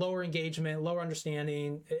leads to lower engagement, lower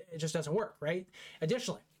understanding. It just doesn't work, right?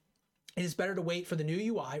 Additionally, it is better to wait for the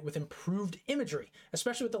new UI with improved imagery,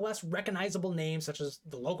 especially with the less recognizable names such as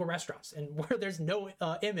the local restaurants, and where there's no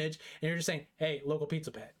image and you're just saying, hey, local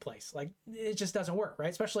pizza place. Like, it just doesn't work, right?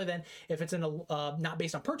 Especially then if it's in a not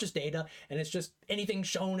based on purchase data and it's just anything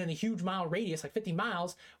shown in a huge mile radius, like 50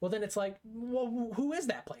 miles, well, then it's like, well, who is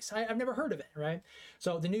that place? I've never heard of it, right?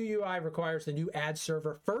 So the new UI requires the new ad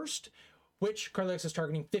server first, which Cardlytics is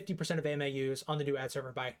targeting 50% of MAUs on the new ad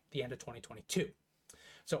server by the end of 2022.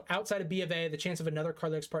 So outside of BofA, the chance of another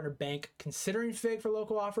Cardlytics partner bank considering FIG for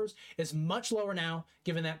local offers is much lower now,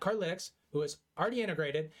 given that Cardlytics, who is already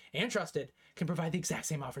integrated and trusted, can provide the exact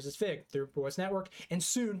same offers as FIG through Rewards Network, and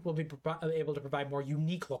soon will be able to provide more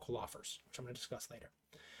unique local offers, which I'm going to discuss later.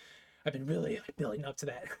 I've been really building up to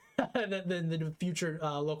that, the future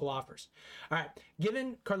local offers. All right,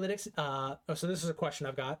 given Cardlytics, so this is a question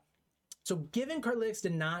I've got. So given Cardlytics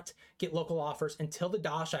did not get local offers until the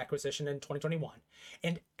Dosh acquisition in 2021,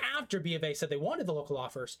 and after BofA said they wanted the local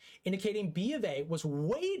offers, indicating BofA was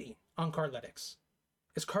waiting on Cardlytics,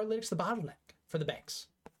 is Cardlytics the bottleneck for the banks?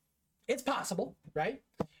 It's possible, right?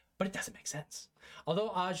 but it doesn't make sense.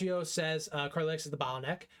 Although Agio says Cardlytics is the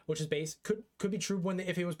bottleneck, which is could be true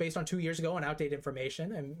if it was based on 2 years ago on outdated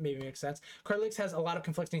information, and maybe makes sense. Cardlytics has a lot of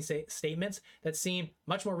conflicting statements that seem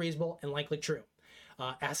much more reasonable and likely true.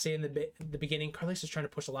 As stated in the beginning, Cardlytics is trying to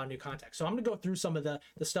push a lot of new context. So I'm going to go through some of the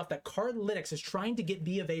stuff that Cardlytics is trying to get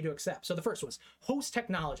BofA to accept. So the first was host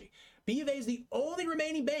technology. BofA is the only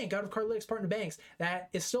remaining bank out of Cardlytics partner banks that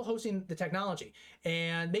is still hosting the technology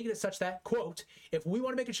and making it such that, quote, if we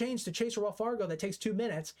want to make a change to Chase or Wells Fargo that takes 2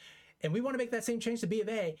 minutes, and we want to make that same change to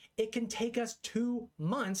BofA, it can take us 2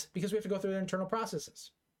 months because we have to go through their internal processes.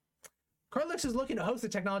 Cardlytics is looking to host the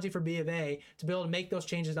technology for BofA to be able to make those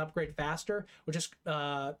changes and upgrade faster, which is,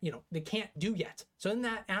 they can't do yet. So in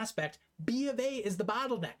that aspect, BofA is the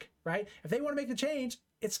bottleneck, right? If they want to make the change,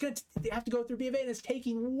 they have to go through BofA, and it's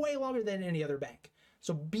taking way longer than any other bank.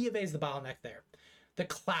 So BofA is the bottleneck there. The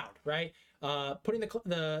cloud, right? Putting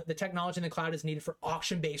the technology in the cloud is needed for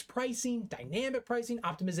auction-based pricing, dynamic pricing,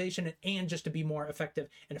 optimization, and just to be more effective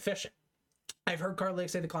and efficient. I've heard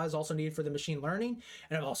Cardlytics say the cloud is also needed for the machine learning,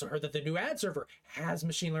 and I've also heard that the new ad server has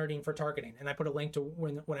machine learning for targeting. And I put a link to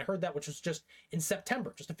when I heard that, which was just in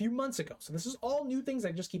September, just a few months ago. So this is all new things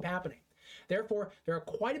that just keep happening. Therefore, there are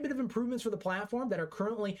quite a bit of improvements for the platform that are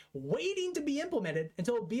currently waiting to be implemented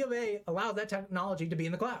until BofA allows that technology to be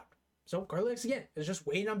in the cloud. So Cardlytics, again, is just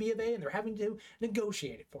waiting on BofA, and they're having to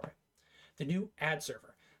negotiate it for it. The new ad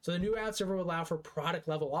server. So the new ad server will allow for product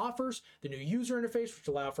level offers, the new user interface, which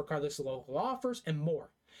will allow for Cardlytics local offers, and more.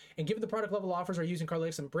 And given the product level offers are using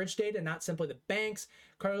Cardlytics and bridge data, not simply the banks,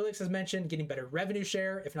 Cardlytics has mentioned getting better revenue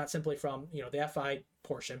share, if not simply from the FI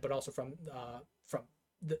portion, but also from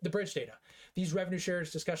the bridge data. These revenue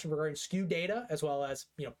shares discussion regarding SKU data, as well as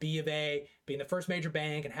BofA being the first major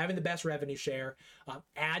bank and having the best revenue share,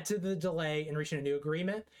 add to the delay in reaching a new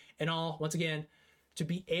agreement, and all, once again, to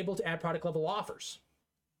be able to add product level offers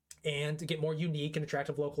and to get more unique and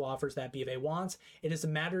attractive local offers that BofA wants. It is a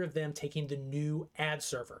matter of them taking the new ad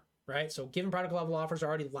server, right? So given product level offers are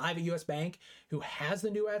already live at US Bank, who has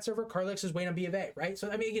the new ad server, Cardlytics is waiting on BofA, right?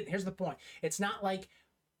 So again, here's the point. It's not like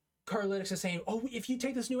Cardlytics is saying, oh, if you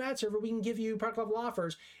take this new ad server, we can give you product level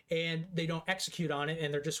offers, and they don't execute on it,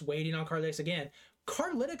 and they're just waiting on Cardlytics again.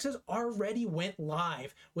 Cardlytics has already went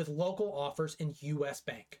live with local offers in US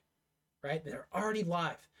Bank, right? They're already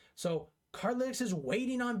live. So Cardlytics is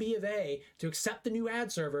waiting on BofA to accept the new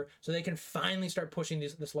ad server so they can finally start pushing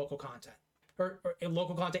this local content or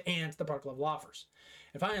local content and the product level offers.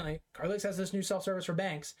 And finally, Cardlytics has this new self-service for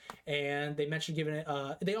banks, and they mentioned giving it.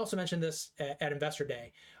 They also mentioned this at Investor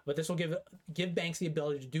Day, but this will give banks the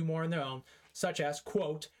ability to do more on their own, such as,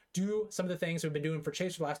 quote, do some of the things we've been doing for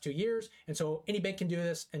Chase for the last 2 years, and so any bank can do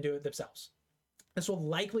this and do it themselves. This will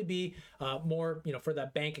likely be more, for the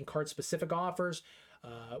bank and card-specific offers.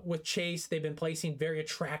 With Chase, they've been placing very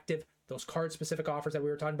attractive, those card-specific offers that we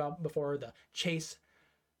were talking about before, the Chase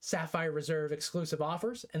Sapphire Reserve exclusive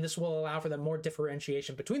offers, and this will allow for the more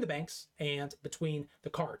differentiation between the banks and between the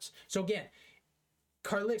cards. So again,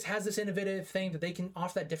 Cardlytics has this innovative thing that they can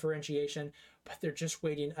offer that differentiation, but they're just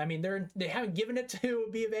waiting. I mean, they haven't given it to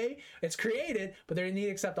BofA. It's created, but they need to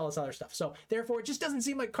accept all this other stuff. So therefore, it just doesn't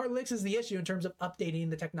seem like Cardlytics is the issue in terms of updating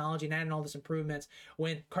the technology and adding all these improvements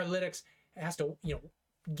when Cardlytics has to,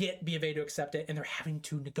 get BofA to accept it, and they're having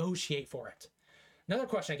to negotiate for it. Another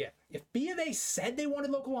question I get, if BofA said they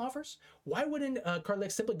wanted local offers, why wouldn't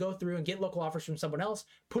Cardlytics simply go through and get local offers from someone else,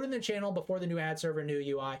 put in the channel before the new ad server, new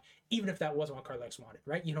UI, even if that wasn't what Cardlytics wanted,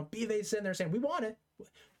 right? BofA is sitting there saying, we want it.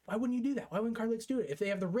 Why wouldn't you do that? Why wouldn't Cardlytics do it if they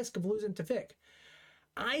have the risk of losing to FIG?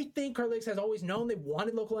 I think Cardlytics has always known they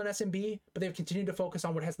wanted local and SMB, but they've continued to focus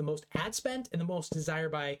on what has the most ad spend and the most desire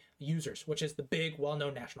by users, which is the big,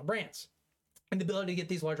 well-known national brands. And the ability to get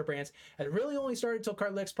these larger brands had really only started until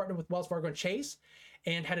Cardlytics partnered with Wells Fargo and Chase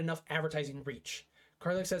and had enough advertising reach.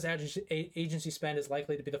 Cardlytics says agency spend is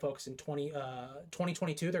likely to be the focus in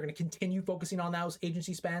 2022. They're going to continue focusing on those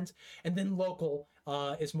agency spends, and then local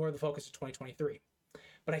is more of the focus of 2023.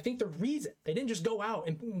 But I think the reason they didn't just go out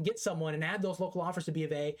and get someone and add those local offers to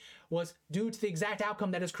BofA was due to the exact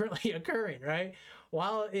outcome that is currently occurring, right?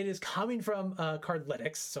 While it is coming from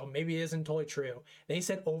Cardlytics, so maybe it isn't totally true, they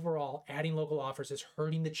said overall adding local offers is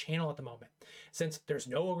hurting the channel at the moment, since there's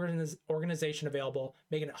no organization available,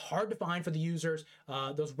 making it hard to find for the users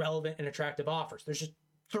those relevant and attractive offers. There's just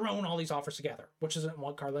throwing all these offers together, which isn't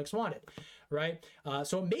what Cardlytics wanted, right?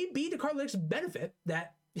 So it may be to Cardlytics' benefit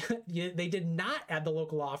that they did not add the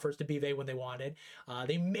local offers to BofA when they wanted.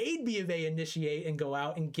 They made BofA initiate and go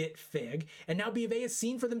out and get FIG, and now BofA has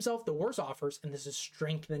seen for themselves the worst offers, and this is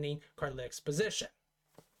strengthening Cardlytics' position.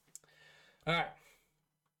 All right.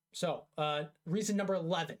 So reason number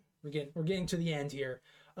 11. We're getting to the end here.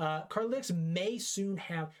 Cardlytics may soon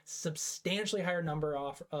have substantially higher number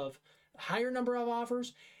of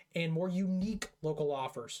offers and more unique local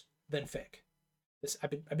offers than Fig.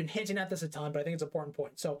 I've been hinting at this a ton, but I think it's an important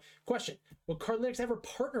point. So, question: will Cardlytics ever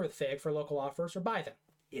partner with Fig for local offers or buy them?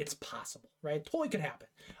 It's possible, right? Totally could happen.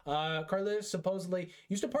 Cardlytics supposedly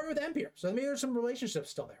used to partner with Empire, so maybe there's some relationships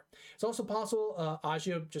still there. It's also possible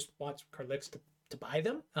Agio just wants Cardlytics to buy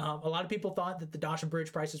them. A lot of people thought that the Dash and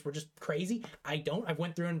Bridge prices were just crazy. I don't. I've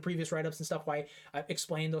went through in previous write-ups and stuff why I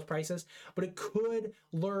explained those prices, but it could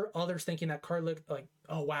lure others thinking that Cardlytics, like,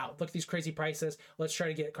 oh wow, look at these crazy prices. Let's try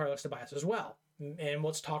to get Cardlytics to buy us as well. And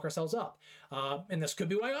let's talk ourselves up. And this could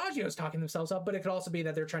be why Agio is talking themselves up, but it could also be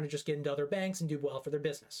that they're trying to just get into other banks and do well for their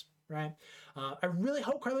business, right? I really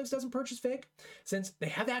hope Cardlytics doesn't purchase Fig, since they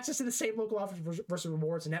have access to the same local offers versus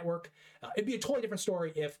rewards network. It'd be a totally different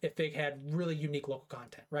story if Fig had really unique local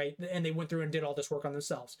content, right? And they went through and did all this work on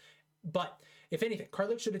themselves. But if anything,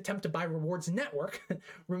 Cardlytics should attempt to buy rewards network,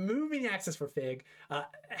 removing access for Fig.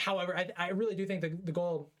 However, I really do think the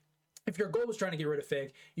goal, if your goal was trying to get rid of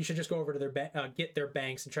Fig, you should just go over to their get their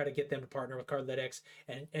banks and try to get them to partner with Cardlytics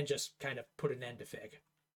and just kind of put an end to Fig.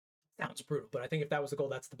 Sounds brutal, but I think if that was the goal,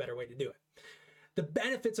 that's the better way to do it. The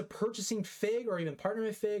benefits of purchasing Fig or even partnering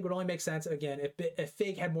with Fig would only make sense, again, if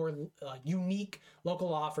Fig had more unique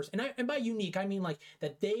local offers. And by unique, I mean like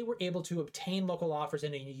that they were able to obtain local offers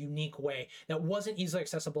in a unique way that wasn't easily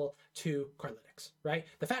accessible to Cardlytics, right?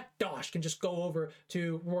 The fact Dosh can just go over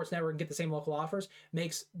to Rewards Network and get the same local offers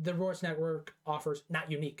makes the Rewards Network offers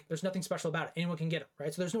not unique. There's nothing special about it. Anyone can get them,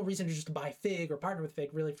 right? So there's no reason to just buy Fig or partner with Fig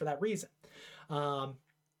really for that reason.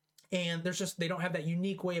 And they don't have that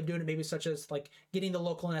unique way of doing it, maybe such as like getting the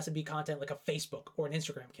local and SMB content like a Facebook or an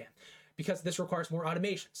Instagram can, because this requires more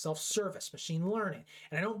automation, self-service, machine learning.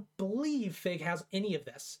 And I don't believe Fig has any of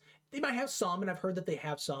this. They might have some, and I've heard that they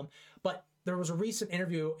have some, but there was a recent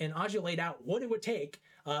interview and Agio laid out what it would take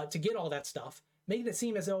to get all that stuff, making it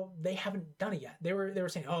seem as though they haven't done it yet. They were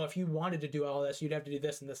saying, oh, if you wanted to do all this, you'd have to do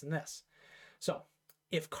this and this and this. So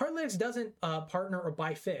if Cardlytics doesn't partner or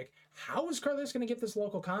buy Fig, how is Cardlytics going to get this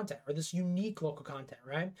local content or this unique local content,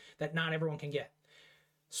 right? That not everyone can get.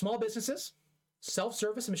 Small businesses,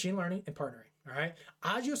 self-service and machine learning, and partnering, all right?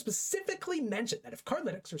 Agio specifically mentioned that if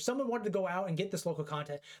Cardlytics or someone wanted to go out and get this local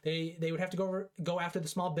content, they would have to go after the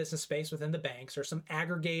small business space within the banks or some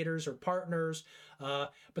aggregators or partners,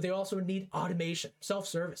 but they also need automation,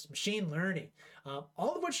 self-service, machine learning,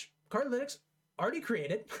 all of which Cardlytics already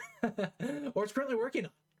created or it's currently working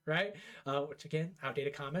on, right? Which again,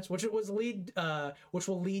 outdated comments, which will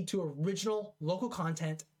lead to original local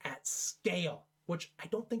content at scale, which I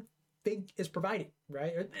don't think Fig is providing,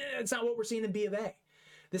 right? It's not what we're seeing in BofA.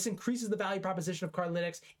 This increases the value proposition of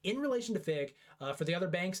Cardlytics in relation to Fig for the other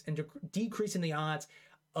banks and decreasing the odds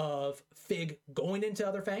of Fig going into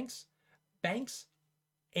other banks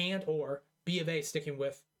and or BofA sticking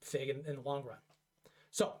with Fig in the long run.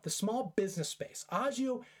 So the small business space,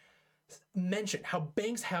 Agio mentioned how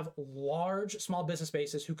banks have large small business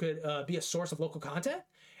spaces who could be a source of local content.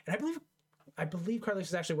 And I believe Cardlytics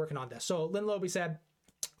is actually working on this. So Lynn Loby said,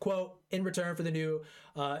 quote, in return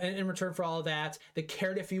for all of that, the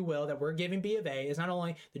carrot, if you will, that we're giving BofA is not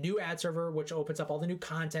only the new ad server, which opens up all the new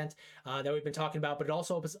content that we've been talking about, but it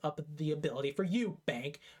also opens up the ability for you,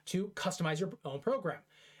 bank, to customize your own program.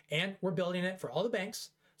 And we're building it for all the banks.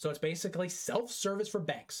 So it's basically self-service for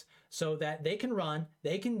banks so that they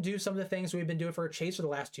can do some of the things we've been doing for Chase for the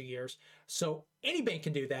last 2 years. So any bank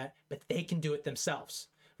can do that, but they can do it themselves,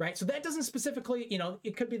 right? So that doesn't specifically,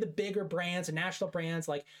 it could be the bigger brands and national brands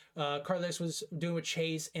like Cardlytics was doing with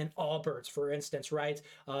Chase and Allbirds, for instance, right?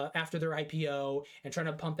 After their IPO and trying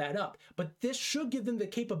to pump that up. But this should give them the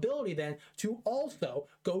capability then to also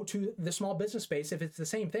go to the small business space if it's the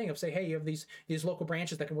same thing of say, hey, you have these local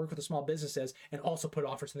branches that can work with the small businesses and also put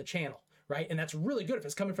offers in the channel, right? And that's really good if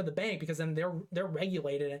it's coming from the bank because then they're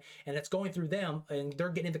regulated and it's going through them and they're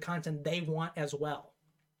getting the content they want as well.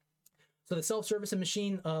 So the self-service and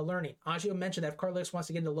machine learning. Agio mentioned that if Cardlytics wants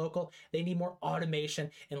to get into local, they need more automation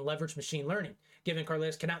and leverage machine learning. Given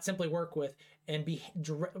Cardlytics cannot simply work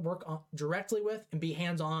directly with and be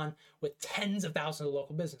hands-on with tens of thousands of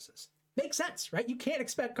local businesses. Makes sense, right? You can't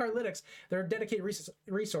expect Cardlytics, they're a dedicated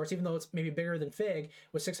resource, even though it's maybe bigger than Fig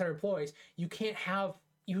with 600 employees. You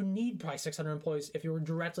need probably 600 employees if you were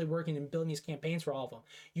directly working and building these campaigns for all of them.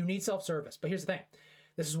 You need self-service. But here's the thing.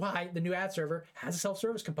 This is why the new ad server has a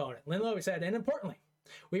self-service component. Lynn Lowy said, and importantly,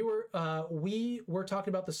 we were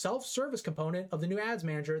talking about the self-service component of the new ads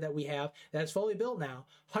manager that we have that is fully built now.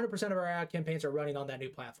 100% of our ad campaigns are running on that new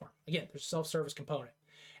platform. Again, there's a self-service component.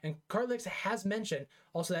 And Cardlytics has mentioned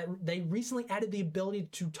also that they recently added the ability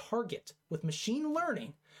to target with machine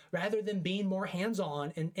learning rather than being more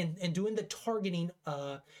hands-on and doing the targeting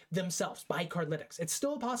themselves by Cardlytics. It's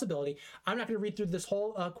still a possibility. I'm not going to read through this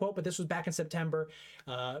whole quote, but this was back in September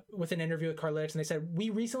with an interview with Cardlytics, and they said, we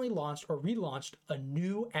recently launched or relaunched a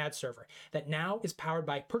new ad server that now is powered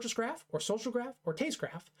by Purchase Graph or Social Graph or Taste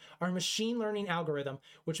Graph, our machine learning algorithm,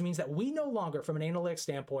 which means that we no longer, from an analytics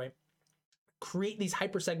standpoint, create these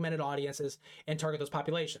hyper-segmented audiences and target those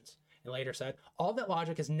populations. And later said, all that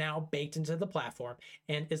logic is now baked into the platform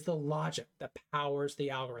and is the logic that powers the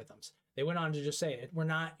algorithms. They went on to just say it.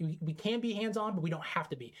 We can be hands-on, but we don't have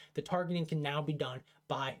to be. The targeting can now be done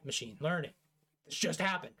by machine learning. This just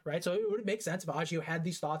happened, right? So it would make sense if Agio had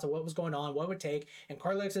these thoughts of what was going on, what it would take, and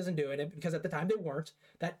Cardlytics isn't doing it because at the time they weren't,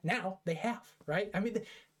 that now they have, right? I mean,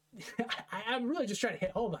 I'm really just trying to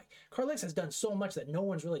hit home, like, Cardlytics has done so much that no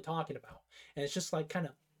one's really talking about. And it's just like kind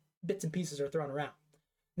of bits and pieces are thrown around.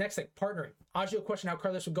 Next thing, partnering. Agio questioned how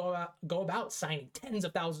Cardlytics would go about signing tens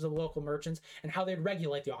of thousands of local merchants and how they'd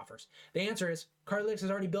regulate the offers. The answer is Cardlytics has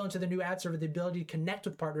already built into the new ad server the ability to connect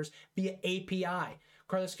with partners via API.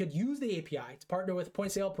 Cardlytics could use the API to partner with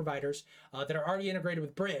point-of-sale providers that are already integrated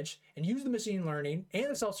with Bridge and use the machine learning and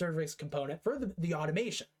the self-service component for the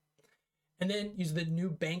automation. And then use the new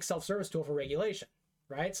bank self-service tool for regulation,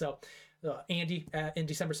 right? So Andy in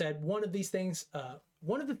December said, one of the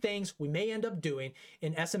things we may end up doing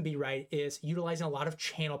in SMB, right, is utilizing a lot of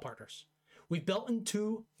channel partners. We've built,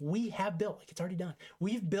 like it's already done.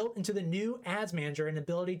 We've built into the new ads manager an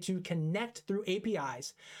ability to connect through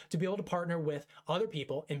APIs to be able to partner with other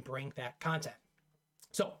people and bring that content.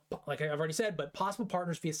 So, like I've already said, but possible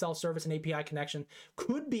partners via self-service and API connection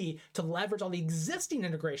could be to leverage all the existing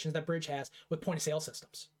integrations that Bridge has with point-of-sale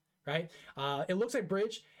systems, right? It looks like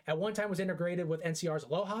Bridge at one time was integrated with NCR's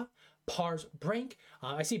Aloha, PAR's Brink.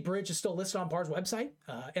 I see Bridge is still listed on PAR's website.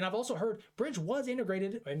 And I've also heard Bridge was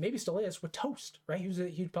integrated, and maybe still is, with Toast, right? Who's a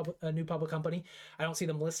huge new public company. I don't see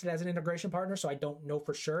them listed as an integration partner, so I don't know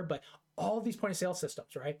for sure. But all of these point of sale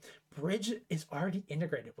systems, right? Bridge is already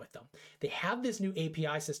integrated with them. They have this new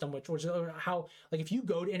API system, which is how, like, if you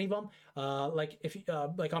go to any of them,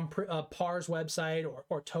 like on PAR's website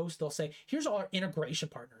or Toast, they'll say, here's all our integration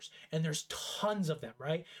partners. And there's tons of them,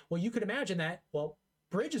 right? Well, you could imagine that, well,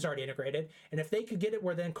 Bridge is already integrated, and if they could get it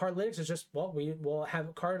where then Cardlytics is just, well, we will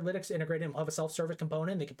have Cardlytics integrated and we'll have a self-service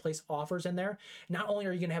component, they can place offers in there. Not only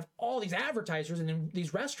are you going to have all these advertisers and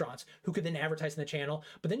these restaurants who could then advertise in the channel,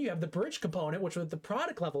 but then you have the Bridge component, which with the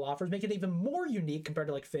product level offers make it even more unique compared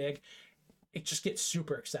to like Fig. It just gets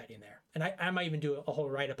super exciting there. And I might even do a whole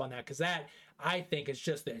write-up on that, because that, I think, is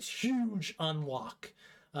just this huge unlock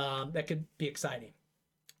that could be exciting.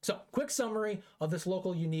 So, quick summary of this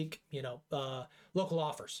local unique, local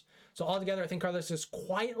offers. So altogether, I think Cardlytics is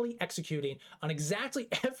quietly executing on exactly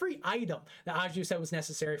every item that Agio said was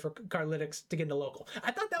necessary for Cardlytics to get into local. I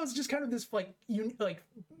thought that was just kind of this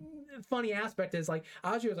funny aspect is like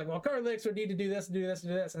Agio was like, well, Cardlytics would need to do this, do this, do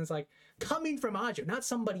this, and it's like coming from Agio, not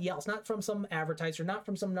somebody else, not from some advertiser, not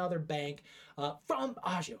from some other bank, from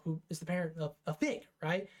Agio, who is the parent of Fig,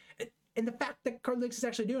 right? And the fact that Cardlytics is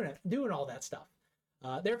actually doing all that stuff.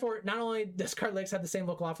 Therefore, not only does Cardlytics have the same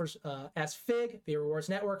local offers as Fig, the rewards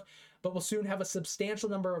network, but will soon have a substantial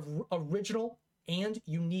number of original and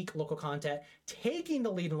unique local content, taking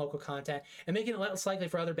the lead in local content and making it less likely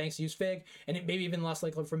for other banks to use Fig, and it maybe even less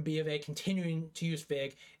likely from BofA continuing to use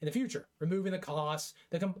Fig in the future, removing the costs,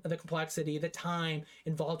 the complexity, the time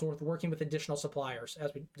involved with working with additional suppliers,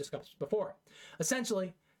 as we discussed before.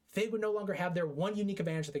 Essentially, Fig would no longer have their one unique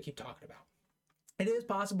advantage that they keep talking about. It is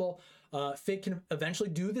possible Fig can eventually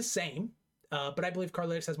do the same, but I believe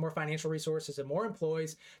Cardlytics has more financial resources and more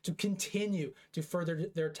employees to continue to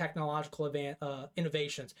further their technological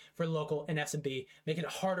innovations for local and SMB, making it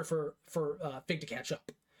harder for Fig to catch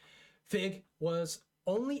up. Fig was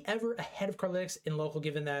only ever ahead of Cardlytics in local,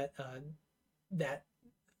 given that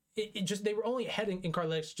they were only ahead in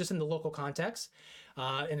Cardlytics just in the local context,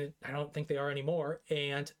 and I don't think they are anymore.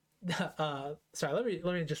 And sorry, let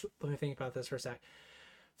me think about this for a sec.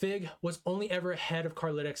 Fig was only ever ahead of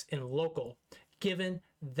Cardlytics in local, given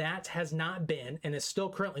that has not been, and is still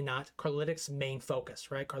currently not, Cardlytics' main focus,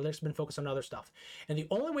 right? Cardlytics has been focused on other stuff. And the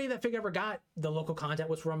only way that Fig ever got the local content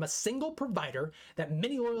was from a single provider that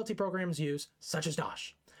many loyalty programs use, such as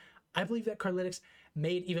Dosh. I believe that Cardlytics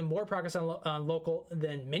made even more progress on local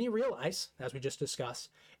than many realize, as we just discussed,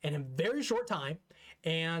 in a very short time,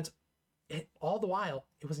 and all the while,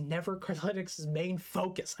 it was never Cardlytics' main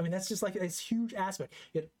focus. I mean, that's just like this huge aspect.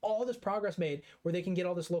 You had all this progress made where they can get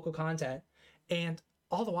all this local content, and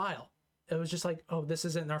all the while, it was just like, oh, this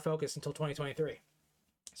isn't our focus until 2023.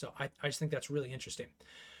 So I just think that's really interesting.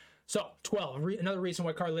 So 12, another reason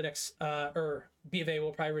why Cardlytics or BofA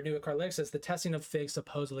will probably renew at Cardlytics is the testing of FIG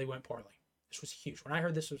supposedly went poorly. This was huge. When I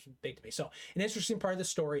heard this, was big to me. So an interesting part of the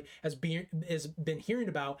story has been hearing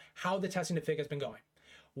about how the testing of FIG has been going.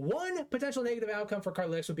 One potential negative outcome for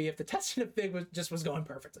Cardlytics would be if the testing of FIG was going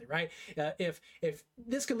perfectly, right? If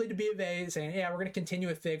this could lead to BofA saying, yeah, we're going to continue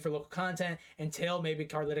with FIG for local content until maybe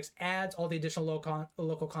Cardlytics adds all the additional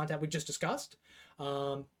local content we just discussed.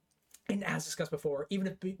 And as discussed before, even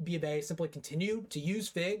if BofA simply continued to use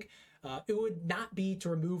FIG, it would not be to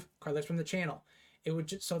remove Cardlytics from the channel. It would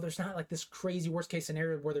just, so there's not like this crazy worst case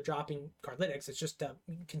scenario where they're dropping Cardlytics. It's just to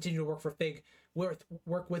continue to work for FIG,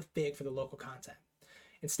 work with FIG for the local content.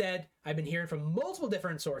 Instead, I've been hearing from multiple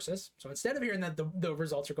different sources. So instead of hearing that the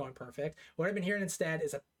results are going perfect, what I've been hearing instead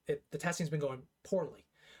is that the testing's been going poorly.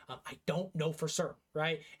 I don't know for certain,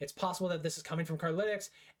 right? It's possible that this is coming from Cardlytics,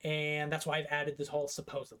 and that's why I've added this whole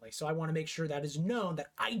supposedly. So I want to make sure that is known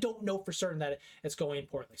that I don't know for certain that it's going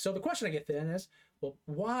poorly. So the question I get then is, well,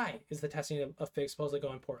 why is the testing of FIG supposedly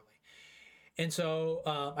going poorly? And so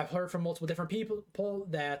I've heard from multiple different people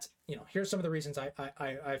that, here's some of the reasons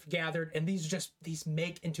I've gathered, and these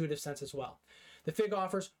make intuitive sense as well. The FIG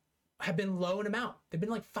offers have been low in amount. They've been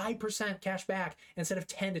like 5% cash back instead of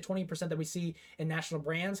 10 to 20% that we see in national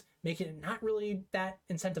brands, making it not really that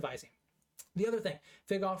incentivizing. The other thing,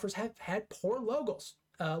 FIG offers have had poor logos.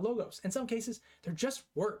 In some cases, they're just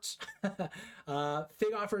words.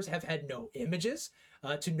 FIG offers have had no images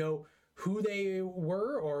to know who they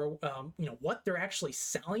were or what they're actually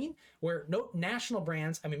selling, where no national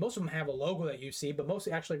brands, I mean, most of them have a logo that you see, but most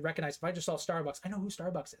actually recognize. If I just saw Starbucks, I know who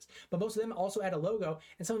Starbucks is, but most of them also add a logo,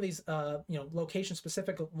 and some of these location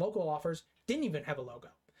specific local offers didn't even have a logo,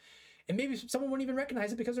 and maybe someone wouldn't even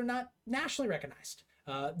recognize it because they're not nationally recognized.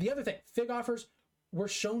 The other thing, FIG offers were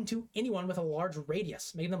shown to anyone with a large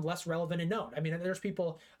radius, making them less relevant and known. I mean, there's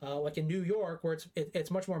people like in New York where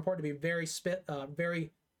it's much more important to be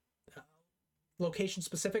very location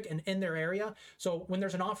specific and in their area. So when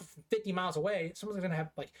there's an offer from 50 miles away, someone's going to have,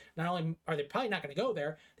 like, not only are they probably not going to go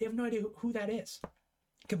there, they have no idea who that is,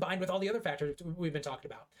 combined with all the other factors we've been talking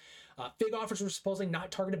about. FIG offers were supposedly not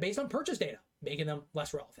targeted based on purchase data, making them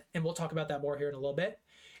less relevant. And we'll talk about that more here in a little bit.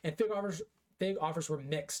 And FIG offers were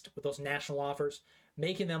mixed with those national offers,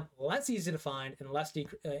 making them less easy to find and less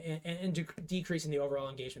decreasing the overall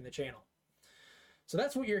engagement in the channel. So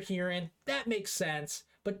that's what you're hearing. That makes sense.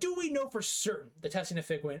 But do we know for certain the testing of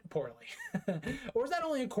FIG went poorly? Or is that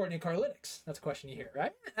only according to Cardlytics? That's a question you hear,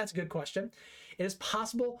 right? That's a good question. It is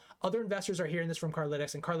possible other investors are hearing this from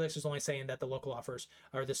Cardlytics, and Cardlytics is only saying that the local offers,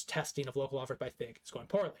 or this testing of local offers by FIG, is going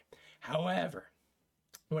poorly. However,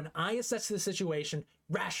 when I assess the situation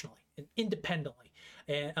rationally and independently,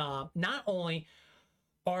 and not only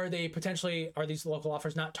are these local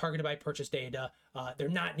offers not targeted by purchase data, they're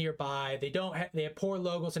not nearby, they have poor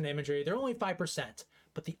logos and imagery, they're only 5%.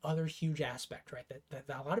 But the other huge aspect, right, that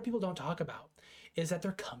a lot of people don't talk about is that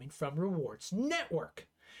they're coming from Rewards Network,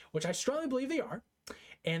 which I strongly believe they are.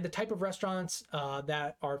 And the type of restaurants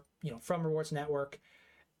that are, from Rewards Network,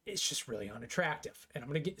 it's just really unattractive. And I'm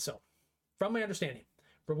going to from my understanding,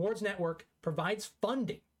 Rewards Network provides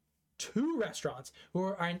funding to restaurants who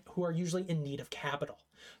are usually in need of capital.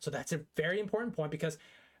 So that's a very important point, because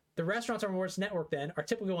the restaurants on Rewards Network then are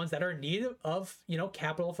typically ones that are in need of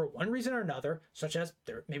capital for one reason or another, such as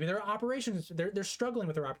maybe their operations, they're struggling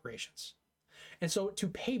with their operations. And so to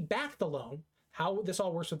pay back the loan, how this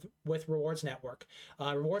all works with Rewards Network,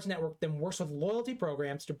 Rewards Network then works with loyalty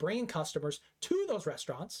programs to bring in customers to those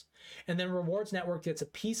restaurants, and then Rewards Network gets a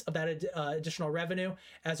piece of that additional revenue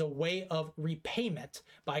as a way of repayment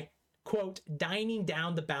by, quote, dining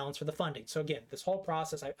down the balance for the funding. So again, this whole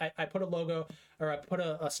process, I put a logo, or I put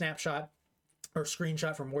a snapshot or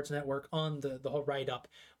screenshot from Rewards Network on the whole write-up.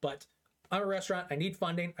 But I'm a restaurant, I need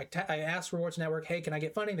funding. I ask Rewards Network, hey, can I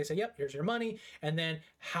get funding? They say, yep, here's your money. And then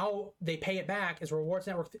how they pay it back is Rewards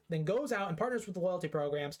Network then goes out and partners with the loyalty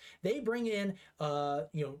programs. They bring in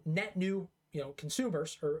net new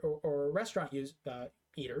consumers or restaurant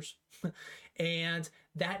eaters, and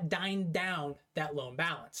that dine down that loan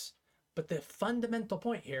balance. But the fundamental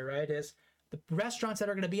point here, right, is the restaurants that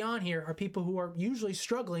are going to be on here are people who are usually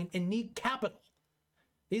struggling and need capital.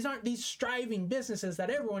 These aren't these striving businesses that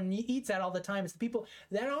everyone eats at all the time. It's the people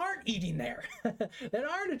that aren't eating there, that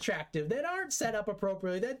aren't attractive, that aren't set up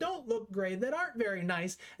appropriately, that don't look great, that aren't very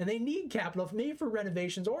nice, and they need capital, maybe for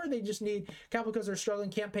renovations, or they just need capital because they're struggling,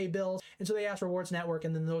 can't pay bills, and so they ask Rewards Network,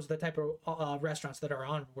 and then those are the type of restaurants that are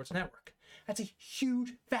on Rewards Network. That's a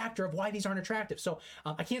huge factor of why these aren't attractive. So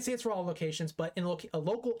I can't say it's for all locations, but in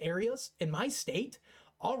local areas in my state,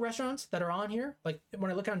 all restaurants that are on here, like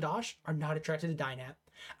when I look on Dosh, are not attracted to dine at.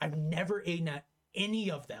 I've never eaten at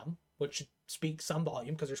any of them, which speaks some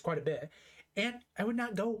volume because there's quite a bit. And I would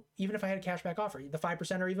not go even if I had a cashback offer, the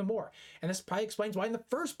 5% or even more. And this probably explains why in the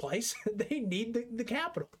first place they need the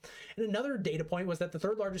capital. And another data point was that the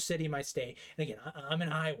third largest city in my state, and again, I'm in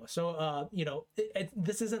Iowa, so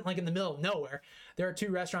this isn't like in the middle of nowhere. There are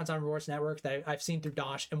 2 restaurants on Rewards Network that I've seen through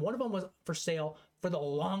Dosh, and one of them was for sale for the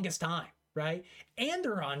longest time, right? And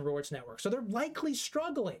they're on Rewards Network, so they're likely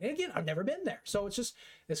struggling. And again, I've never been there, so it's just,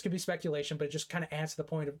 this could be speculation, but it just kind of adds to the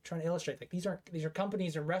point of trying to illustrate, like, these are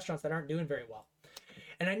companies and restaurants that aren't doing very well.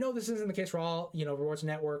 And I know this isn't the case for all, Rewards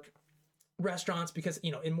Network restaurants, because,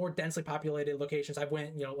 in more densely populated locations, I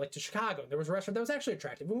went, like to Chicago, there was a restaurant that was actually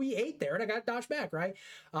attractive, and we ate there, and I got Dosh back, right?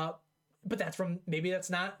 But maybe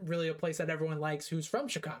that's not really a place that everyone likes who's from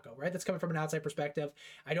Chicago, right? That's coming from an outside perspective.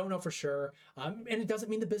 I don't know for sure. And it doesn't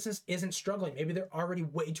mean the business isn't struggling. Maybe they're already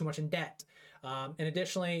way too much in debt. And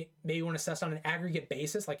additionally, maybe when assessed on an aggregate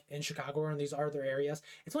basis, like in Chicago or in these other areas,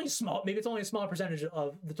 maybe it's only a small percentage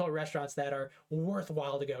of the total restaurants that are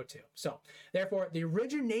worthwhile to go to. So therefore, the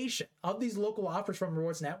origination of these local offers from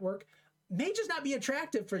Rewards Network may just not be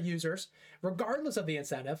attractive for users, regardless of the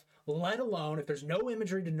incentive, let alone if there's no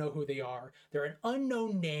imagery to know who they are, they're an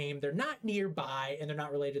unknown name, they're not nearby, and they're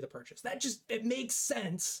not related to the purchase. It makes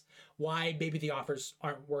sense why maybe the offers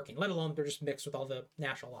aren't working, let alone they're just mixed with all the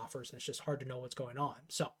national offers, and it's just hard to know what's going on.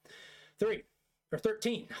 So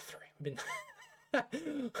 13, not 3. I've been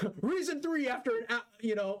reason 3 after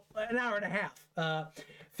an hour and a half.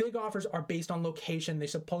 FIG offers are based on location. They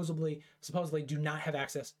supposedly do not have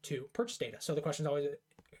access to purchase data. So the question always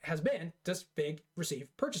has been, does FIG receive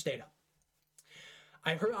purchase data?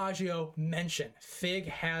 I heard Agio mention FIG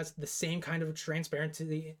has the same kind of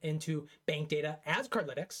transparency into bank data as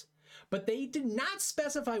Cardlytics, but they did not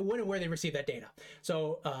specify when and where they receive that data.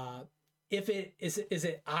 So if it is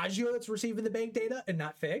it Agio that's receiving the bank data and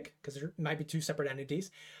not FIG, because there might be 2 separate entities?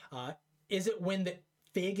 Is it when the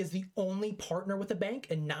FIG is the only partner with the bank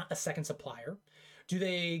and not a second supplier? Do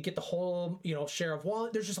they get the whole share of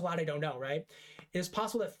wallet? There's just a lot I don't know, right? It is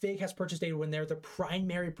possible that FIG has purchase data when they're the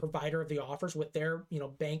primary provider of the offers with their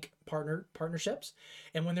bank partnerships,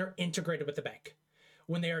 and when they're integrated with the bank.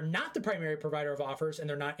 When they are not the primary provider of offers and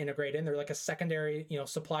they're not integrated, and they're like a secondary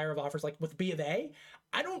supplier of offers, like with BofA,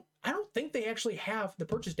 I don't think they actually have the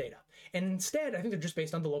purchase data. And instead, I think they're just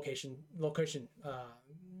based on the location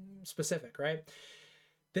specific, right?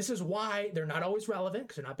 This is why they're not always relevant,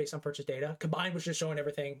 because they're not based on purchase data, combined with just showing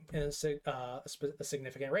everything in a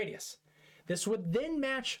significant radius. This would then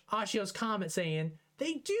match Agio's comment saying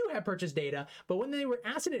they do have purchase data, but when they were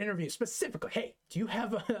asked in an interview specifically, hey, do you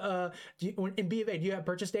have in BofA, do you have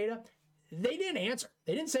purchase data? They didn't answer.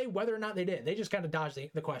 They didn't say whether or not they did. They just kind of dodged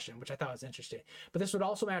the question, which I thought was interesting. But this would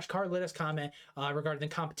also match Cardlytics' comment regarding the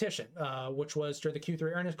competition, which was during the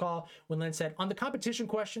Q3 earnings call when Lynn said, on the competition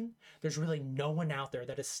question, there's really no one out there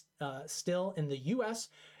that is still in the US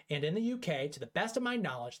and in the UK, to the best of my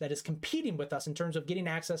knowledge, that is competing with us in terms of getting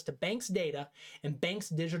access to banks' data and banks'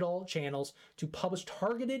 digital channels to publish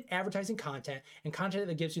targeted advertising content and content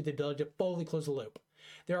that gives you the ability to fully close the loop.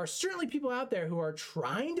 There are certainly people out there who are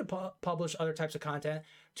trying to publish other types of content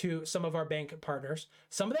to some of our bank partners.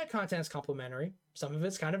 Some of that content is complementary, some of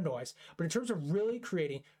it's kind of noise, but in terms of really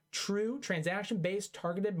creating true transaction-based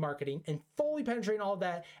targeted marketing and fully penetrating all of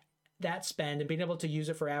that spend and being able to use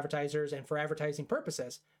it for advertisers and for advertising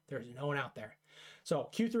purposes, there's no one out there. So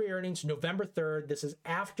Q3 earnings, November 3rd. This is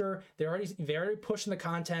after they're already pushing the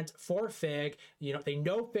content for FIG. They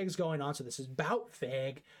know FIG's going on, so this is about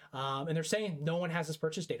FIG. And they're saying no one has this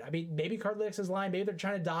purchase data. I mean, maybe Cardlytics is lying. Maybe they're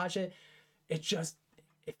trying to dodge it. It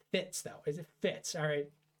fits though. It fits. All right.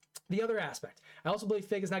 The other aspect, I also believe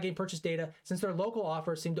FIG is not getting purchase data since their local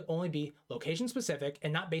offers seem to only be location specific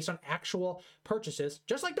and not based on actual purchases,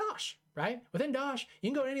 just like Dosh, right? Within Dosh, you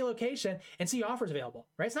can go to any location and see offers available,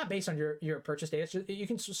 right? It's not based on your purchase data. It's just, you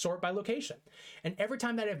can sort by location. And every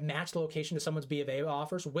time that I've matched the location to someone's BofA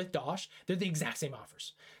offers with Dosh, they're the exact same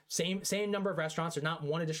offers. Same number of restaurants. There's not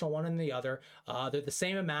one additional one than the other. They're the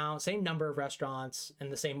same amount, same number of restaurants, and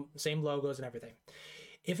the same logos and everything.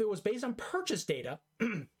 If it was based on purchase data,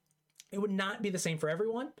 it would not be the same for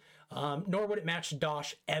everyone, nor would it match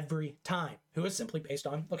Dosh every time, who is simply based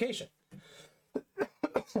on location.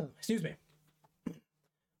 Excuse me.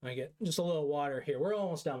 Let me get just a little water here. We're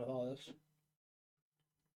almost done with all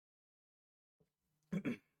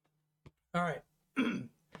this. All right.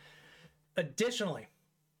 Additionally,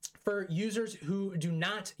 for users who do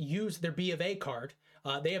not use their BofA card,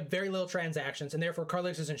 they have very little transactions, and therefore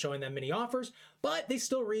Cardlytics isn't showing them many offers, but they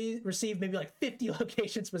still receive maybe like 50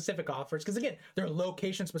 location-specific offers, because again, they're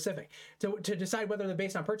location-specific. To decide whether they're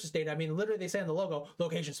based on purchase data, I mean, literally they say on the logo,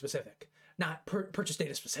 location-specific, not purchase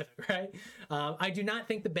data-specific, right? I do not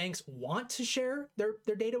think the banks want to share their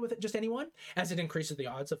data with just anyone, as it increases the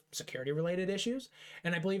odds of security-related issues,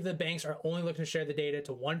 and I believe the banks are only looking to share the data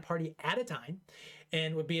to one party at a time,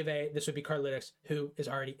 and with BofA, this would be Cardlytics, who is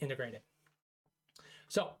already integrated.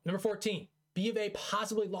 So, number 14, BofA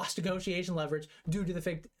possibly lost negotiation leverage due to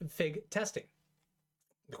the FIG testing.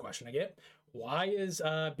 The question I get, why is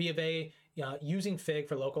BofA using FIG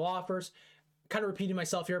for local offers? Kind of repeating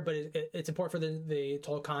myself here, but it's important for the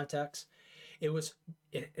total context.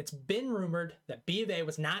 It's been rumored that BofA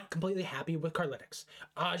was not completely happy with Cardlytics.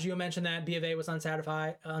 Agio mentioned that BofA was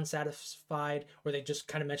unsatisfied, or they just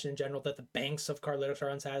kind of mentioned in general that the banks of Cardlytics are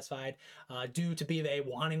unsatisfied due to BofA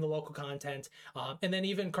wanting the local content. And then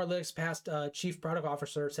even Cardlytics' past chief product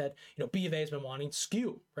officer said, BofA has been wanting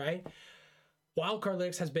SKU, right? While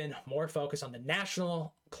Cardlytics has been more focused on the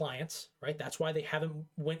national clients, right? That's why they haven't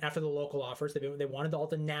went after the local offers. They wanted all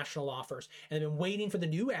the national offers, and they've been waiting for the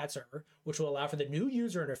new ad server, which will allow for the new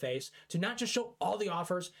user interface to not just show all the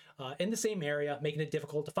offers in the same area, making it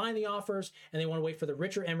difficult to find the offers, and they want to wait for the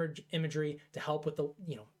richer imagery to help with the,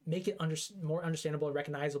 make it more understandable and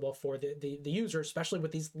recognizable for the user, especially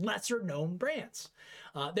with these lesser known brands.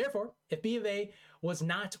 Therefore, if BofA was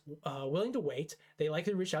not willing to wait, they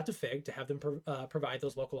likely reached out to FIG to have them provide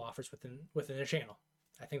those local offers within their channel.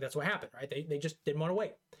 I think that's what happened, right? They just didn't want to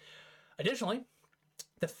wait. Additionally,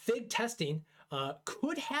 the FIG testing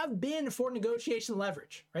could have been for negotiation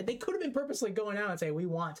leverage, right? They could have been purposely going out and saying, we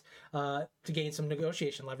want to gain some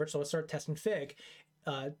negotiation leverage, so let's start testing FIG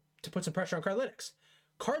to put some pressure on Cardlytics.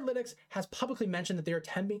 Cardlytics has publicly mentioned that they're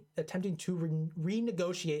attempting to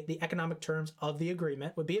renegotiate the economic terms of the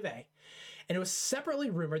agreement with BofA. And it was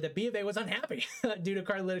separately rumored that BofA was unhappy due to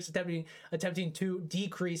Cardlytics attempting to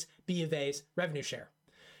decrease BofA's revenue share.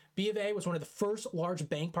 BofA was one of the first large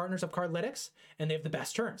bank partners of Cardlytics, and they have the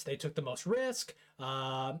best terms. They took the most risk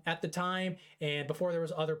at the time, and before there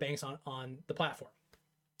was other banks on the platform.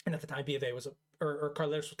 And at the time, BofA was, or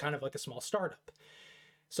Cardlytics was kind of like a small startup.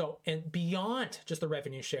 So, and beyond just the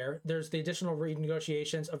revenue share, there's the additional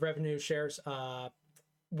renegotiations of revenue shares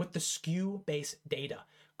with the SKU-based data.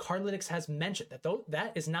 Cardlytics has mentioned that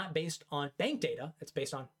that is not based on bank data, it's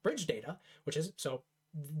based on bridge data, which is, so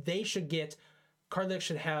they should get, Cardlytics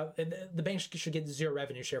should have, the bank should get zero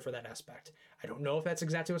revenue share for that aspect. I don't know if that's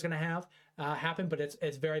exactly what's going to happen, but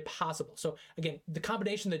it's very possible. So again, the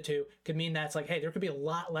combination of the two could mean that it's like, hey, there could be a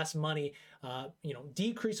lot less money,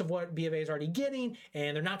 decrease of what BofA is already getting,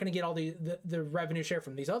 and they're not going to get all the revenue share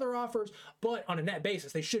from these other offers, but on a net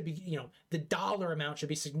basis, they should be, the dollar amount should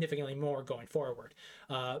be significantly more going forward.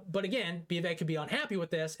 But again, BofA could be unhappy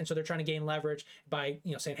with this, and so they're trying to gain leverage by,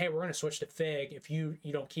 saying, hey, we're going to switch to FIG if you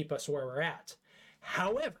don't keep us where we're at.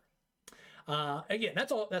 However, again,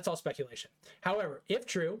 that's all speculation. However, if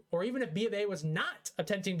true, or even if BofA was not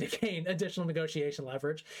attempting to gain additional negotiation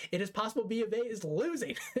leverage, it is possible BofA is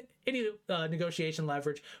losing any negotiation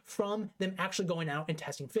leverage from them actually going out and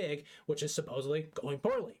testing FIG, which is supposedly going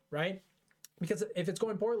poorly, right? Because if it's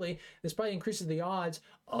going poorly, this probably increases the odds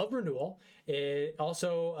of renewal. It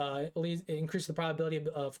also increases the probability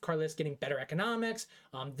of Cardlytics getting better economics,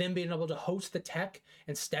 them being able to host the tech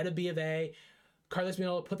instead of BofA, Cardlytics being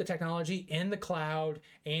able to put the technology in the cloud,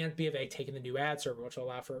 and BofA taking the new ad server, which will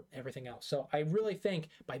allow for everything else. So I really think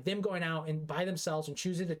by them going out and by themselves and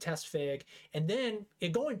choosing to test FIG, and then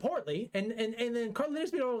it going poorly, and then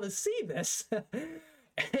Cardlytics being able to see this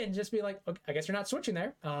and just be like, okay, I guess you're not switching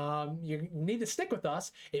there. You need to stick with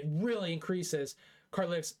us. It really increases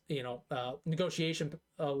Cardlytics, negotiation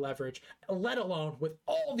leverage, let alone with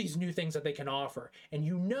all these new things that they can offer. And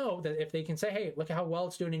that if they can say, hey, look at how well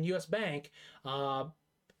it's doing in US Bank,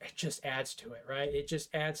 it just adds to it, right? It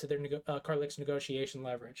just adds to their Cardlytics negotiation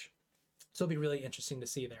leverage. So it'll be really interesting to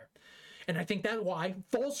see there. And I think that's why,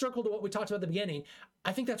 full circle to what we talked about at the beginning,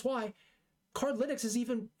 I think that's why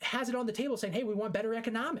Cardlytics has it on the table saying, hey, we want better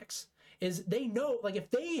economics. Is they know, like, if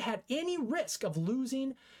they had any risk of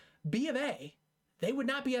losing BofA, they would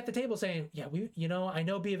not be at the table saying, yeah, I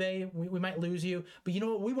know BofA, we might lose you, but you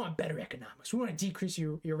know what? We want better economics. We want to decrease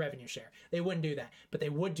your revenue share. They wouldn't do that, but they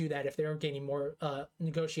would do that if they're gaining more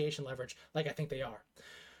negotiation leverage, like I think they are.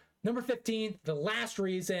 Number 15, the last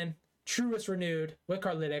reason Truist renewed with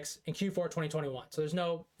Cardlytics in Q4 2021. So there's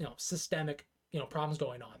no systemic problems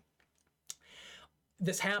going on.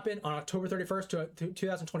 This happened on October 31st,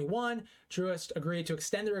 2021. Truist agreed to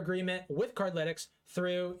extend their agreement with Cardlytics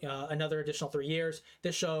through another additional 3 years.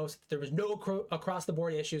 This shows there was no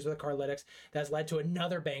across-the-board issues with Cardlytics that has led to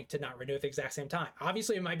another bank to not renew at the exact same time.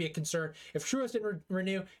 Obviously, it might be a concern if Truist didn't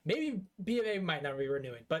renew. Maybe BofA might not be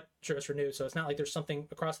renewing, but Truist renewed, so it's not like there's something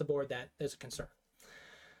across the board that is a concern.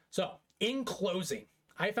 So, in closing,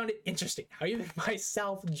 I found it interesting how even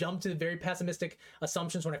myself jumped to very pessimistic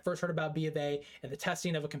assumptions when I first heard about BofA and the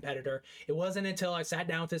testing of a competitor. It wasn't until I sat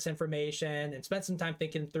down with this information and spent some time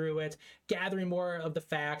thinking through it, gathering more of the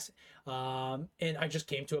facts, and I just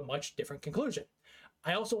came to a much different conclusion.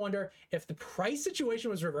 I also wonder if the price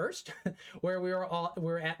situation was reversed, where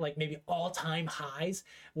we're at like maybe all-time highs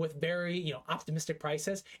with very optimistic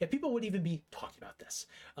prices, if people would even be talking about this,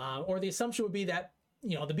 or the assumption would be that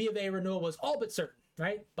the BofA renewal was all but certain.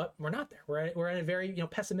 Right? But we're not there. We're in a very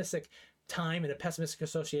pessimistic time and a pessimistic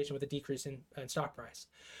association with a decrease in stock price.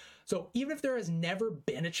 So even if there has never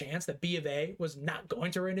been a chance that BofA was not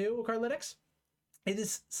going to renew Cardlytics, it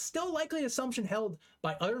is still likely an assumption held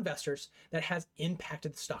by other investors that has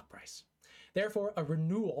impacted the stock price. Therefore, a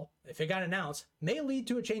renewal, if it got announced, may lead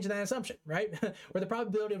to a change in that assumption, right? Where the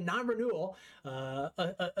probability of non-renewal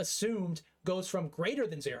assumed goes from greater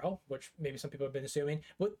than 0, which maybe some people have been assuming,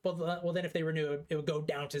 well, then if they renew, it would go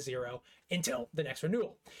down to 0 until the next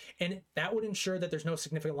renewal. And that would ensure that there's no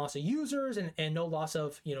significant loss of users and no loss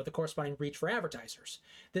of the corresponding reach for advertisers.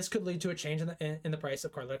 This could lead to a change in the price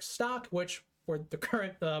of Cardlytics stock, which for the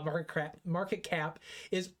current market cap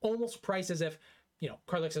is almost priced as if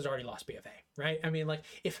Cardlytics has already lost BofA, right? I mean, like,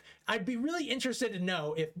 if I'd be really interested to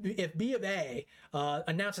know if BofA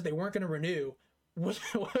announced that they weren't going to renew, would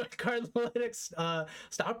Cardlytics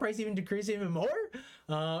stock price even decrease even more?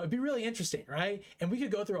 It'd be really interesting, right? And we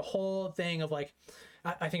could go through a whole thing of like,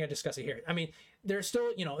 I think I discussed it here. I mean, there's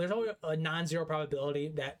still, there's always a non-zero probability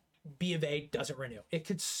that BofA doesn't renew. It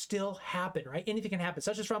could still happen, right? Anything can happen,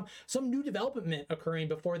 such as from some new development occurring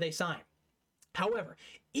before they sign. However,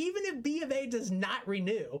 even if BofA does not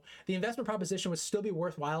renew, the investment proposition would still be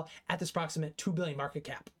worthwhile at this approximate $2 billion market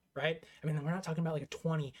cap, right? I mean, we're not talking about like a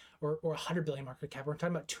 20 or 100 billion market cap. We're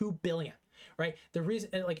talking about 2 billion, right? The reason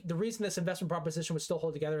this investment proposition would still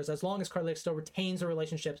hold together is as long as Cardlytics still retains the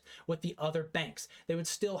relationships with the other banks, they would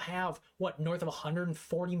still have north of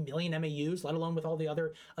 140 million MAUs, let alone with all the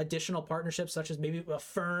other additional partnerships, such as maybe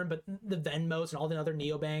Affirm, but the Venmos and all the other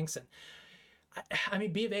neobanks. And I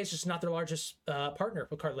mean, BofA is just not their largest partner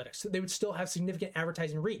with Cardlytics. They would still have significant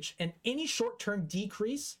advertising reach, and any short-term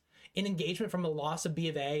decrease in engagement from the loss of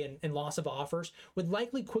BofA and loss of offers would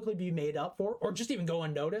likely quickly be made up for, or just even go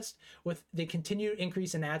unnoticed, with the continued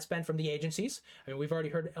increase in ad spend from the agencies. I mean, we've already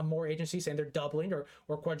heard more agencies saying they're doubling or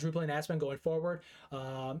quadrupling ad spend going forward,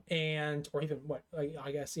 or even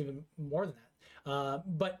I guess even more than that.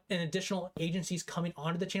 But an additional agencies coming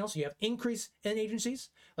onto the channel. So you have increase in agencies,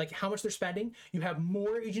 like how much they're spending. You have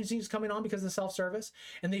more agencies coming on because of the self-service,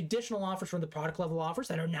 and the additional offers from the product level offers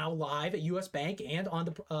that are now live at US Bank and on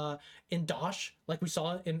the in Dosh, like we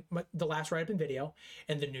saw in the last write-up in video,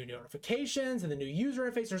 and the new notifications and the new user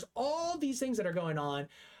interface. There's all these things that are going on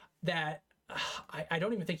that I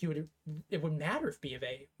don't even think it would matter if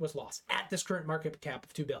BofA was lost at this current market cap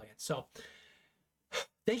of $2 billion. So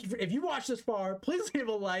thank you if you watched this far, please leave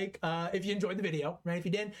a like if you enjoyed the video, right? If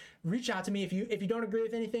you didn't, reach out to me. If you don't agree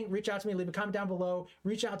with anything, reach out to me, leave a comment down below,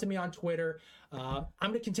 reach out to me on Twitter. I'm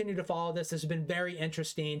going to continue to follow this. This has been very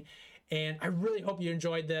interesting, and I really hope you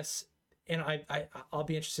enjoyed this, and I'll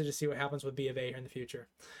be interested to see what happens with BofA here in the future.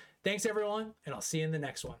 Thanks everyone, and I'll see you in the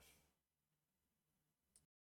next one.